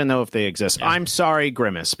 I don't even know if they exist. I'm sorry,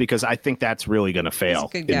 Grimace, because I think that's really going to fail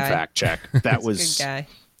good in guy. fact check. That was good guy.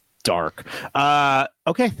 dark.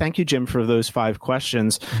 Okay, thank you, Jim, for those 5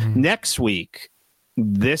 questions. Next week,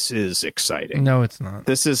 this is exciting. No, it's not.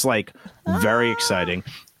 This is like very exciting.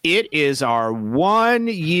 It is our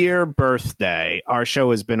 1-year birthday. Our show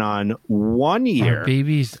has been on 1 year. Our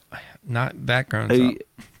baby's not that grown up.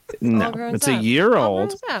 No, All grown it's a up. year All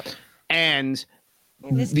old. grown up. And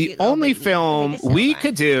This the cute little only baby. film Look at this we little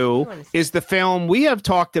could eye. do I wanna see is the film we have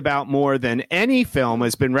talked about more than any film,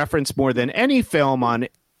 has been referenced more than any film on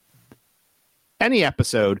any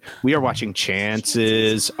episode. We are watching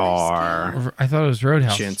Chances Are. I thought it was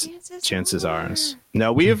Roadhouse. Chances Are.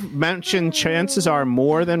 No, we have mentioned Chances Are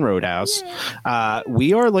more than Roadhouse.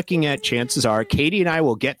 We are looking at Chances Are. Katie and I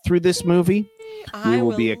will get through this movie. We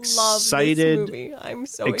will be love this excited- movie. I'm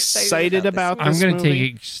so excited about this I'm this going to movie.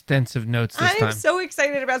 take extensive notes this I'm time. so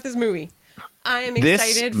excited about this movie. I am This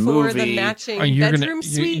excited for the movie- matching Are you bedroom gonna-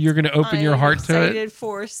 suite. you're gonna open your heart to it? I'm excited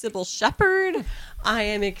for Sybil Shepherd. I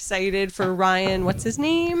am excited for Ryan. What's his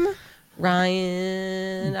name?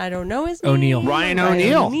 Ryan. I don't know his name. O'Neal. Ryan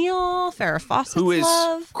O'Neal. O'Neal. Farrah Fawcett's Who is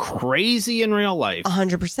love. crazy in real life.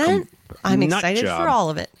 100%. I'm nut excited job. for all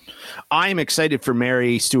of it. I'm excited for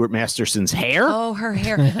Mary Stuart Masterson's hair. Oh, her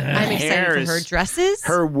hair. I'm excited Hair for is- her dresses.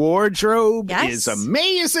 Her wardrobe Yes. is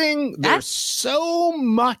amazing. There's That's- so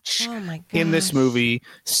much Oh my in this gosh. movie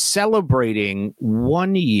celebrating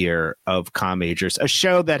 1 year of Commagers, a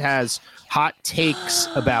show that has hot takes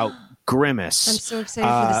about Grimace. I'm so excited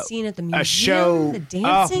for the scene at the museum. A show the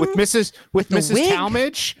dancing. with Mrs. the Mrs. wig.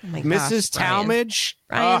 Talmadge. Oh my Mrs. gosh, Brian. Talmadge.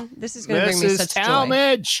 Brian, this is gonna bring me Mrs. such joy.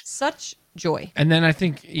 Talmadge. Such joy. And then I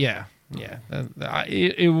think, it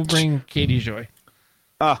will bring Katie joy.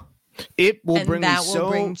 Oh, It will and bring that me will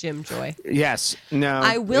bring Jim joy. Yes. No.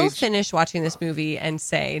 I will finish watching this movie and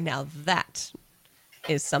say, now that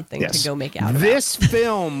is something Yes. to go make out This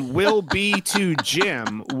film will be to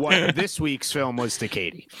Jim what this week's film was to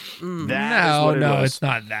Katie. That is what it was. it's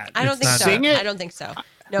not that. I don't It's think not so. that. Sing it? I don't think so.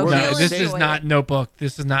 No, We're he'll gonna This sing- is enjoy not it. Notebook.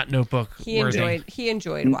 This is not Notebook. He worthy.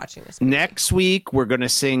 enjoyed watching this movie. Next week, we're going to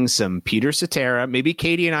sing some Peter Cetera. Maybe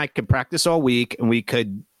Katie and I could practice all week, and we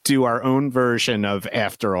could do our own version of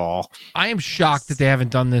After All. I am shocked that they haven't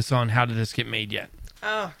done this on How Did This Get Made yet.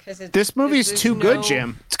 Oh, because This movie's too good,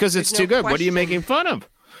 Jim. It's because it's there's too no good. What are you question. making fun of?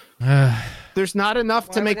 There's not enough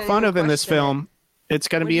to Why make would fun anyone of in this question it? film. It's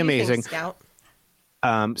going to be amazing. Scout?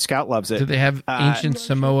 Scout loves it. Do they have ancient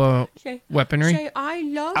Samoa weaponry? Say, I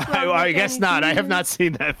love. I guess not. I have not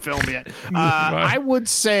seen that film yet. I would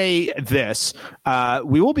say this.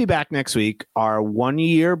 We will be back next week, our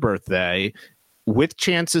 1-year birthday, with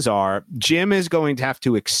chances are Jim is going to have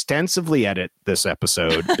to extensively edit this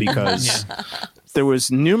episode because there was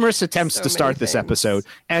numerous attempts So to start many this things. episode.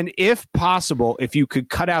 And if possible, if you could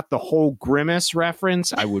cut out the whole Grimace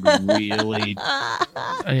reference, I would really, really,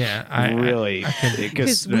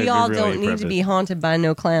 Because we all don't need to be haunted by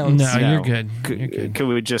no clowns. No, No. you're good. You're good. Could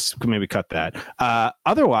we just maybe cut that?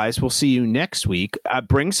 Otherwise, we'll see you next week.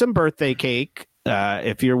 Bring some birthday cake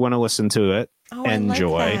if you want to listen to it. Oh,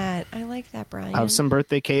 Enjoy. I like that, Brian. Have some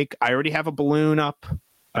birthday cake. I already have a balloon up.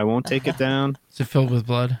 I won't take it down. Is it filled with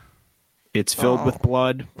blood? It's filled with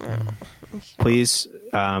blood. Please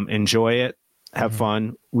enjoy it. Have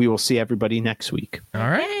fun. We will see everybody next week. All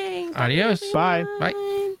right. Adios. Bye.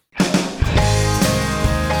 Bye.